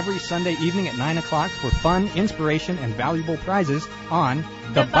SOAPY every Sunday evening at 9 o'clock for fun, inspiration, and valuable prizes on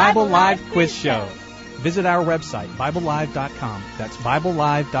the Bible Live Quiz Show. Visit our website, BibleLive.com. That's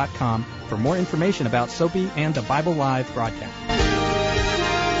BibleLive.com for more information about SOAPY and the Bible Live broadcast.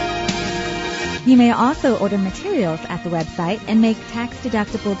 You may also order materials at the website and make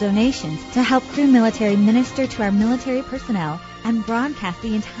tax-deductible donations to help Crew Military minister to our military personnel and broadcast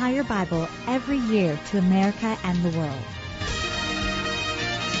the entire Bible every year to America and the world.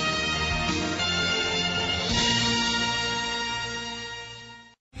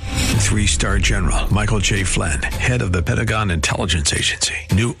 Three-star General Michael J. Flynn, head of the Pentagon Intelligence Agency,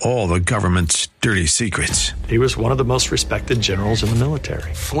 knew all the government's dirty secrets. He was one of the most respected generals in the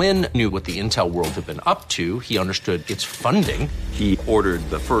military. Flynn knew what the intel world had been up to. He understood its funding. He ordered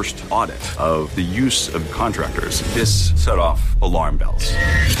the first audit of the use of contractors. This set off alarm bells.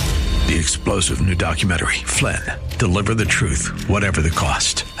 The explosive new documentary, Flynn, Deliver the Truth, Whatever the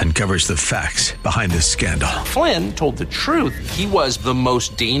Cost, uncovers the facts behind this scandal. Flynn told the truth. He was the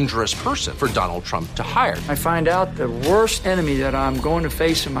most dangerous person for Donald Trump to hire. I find out the worst enemy that I'm going to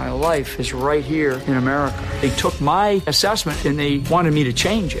face in my life is right here in America. They took my assessment and they wanted me to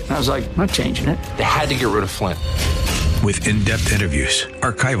change it. And I was like, I'm not changing it. They had to get rid of Flynn. With in-depth interviews,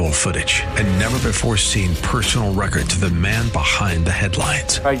 archival footage, and never-before-seen personal records of the man behind the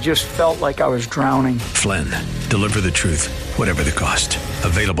headlines. I just felt like I was drowning. Flynn, Deliver the Truth, Whatever the Cost.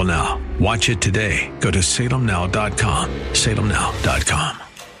 Available now. Watch it today. Go to salemnow.com. salemnow.com.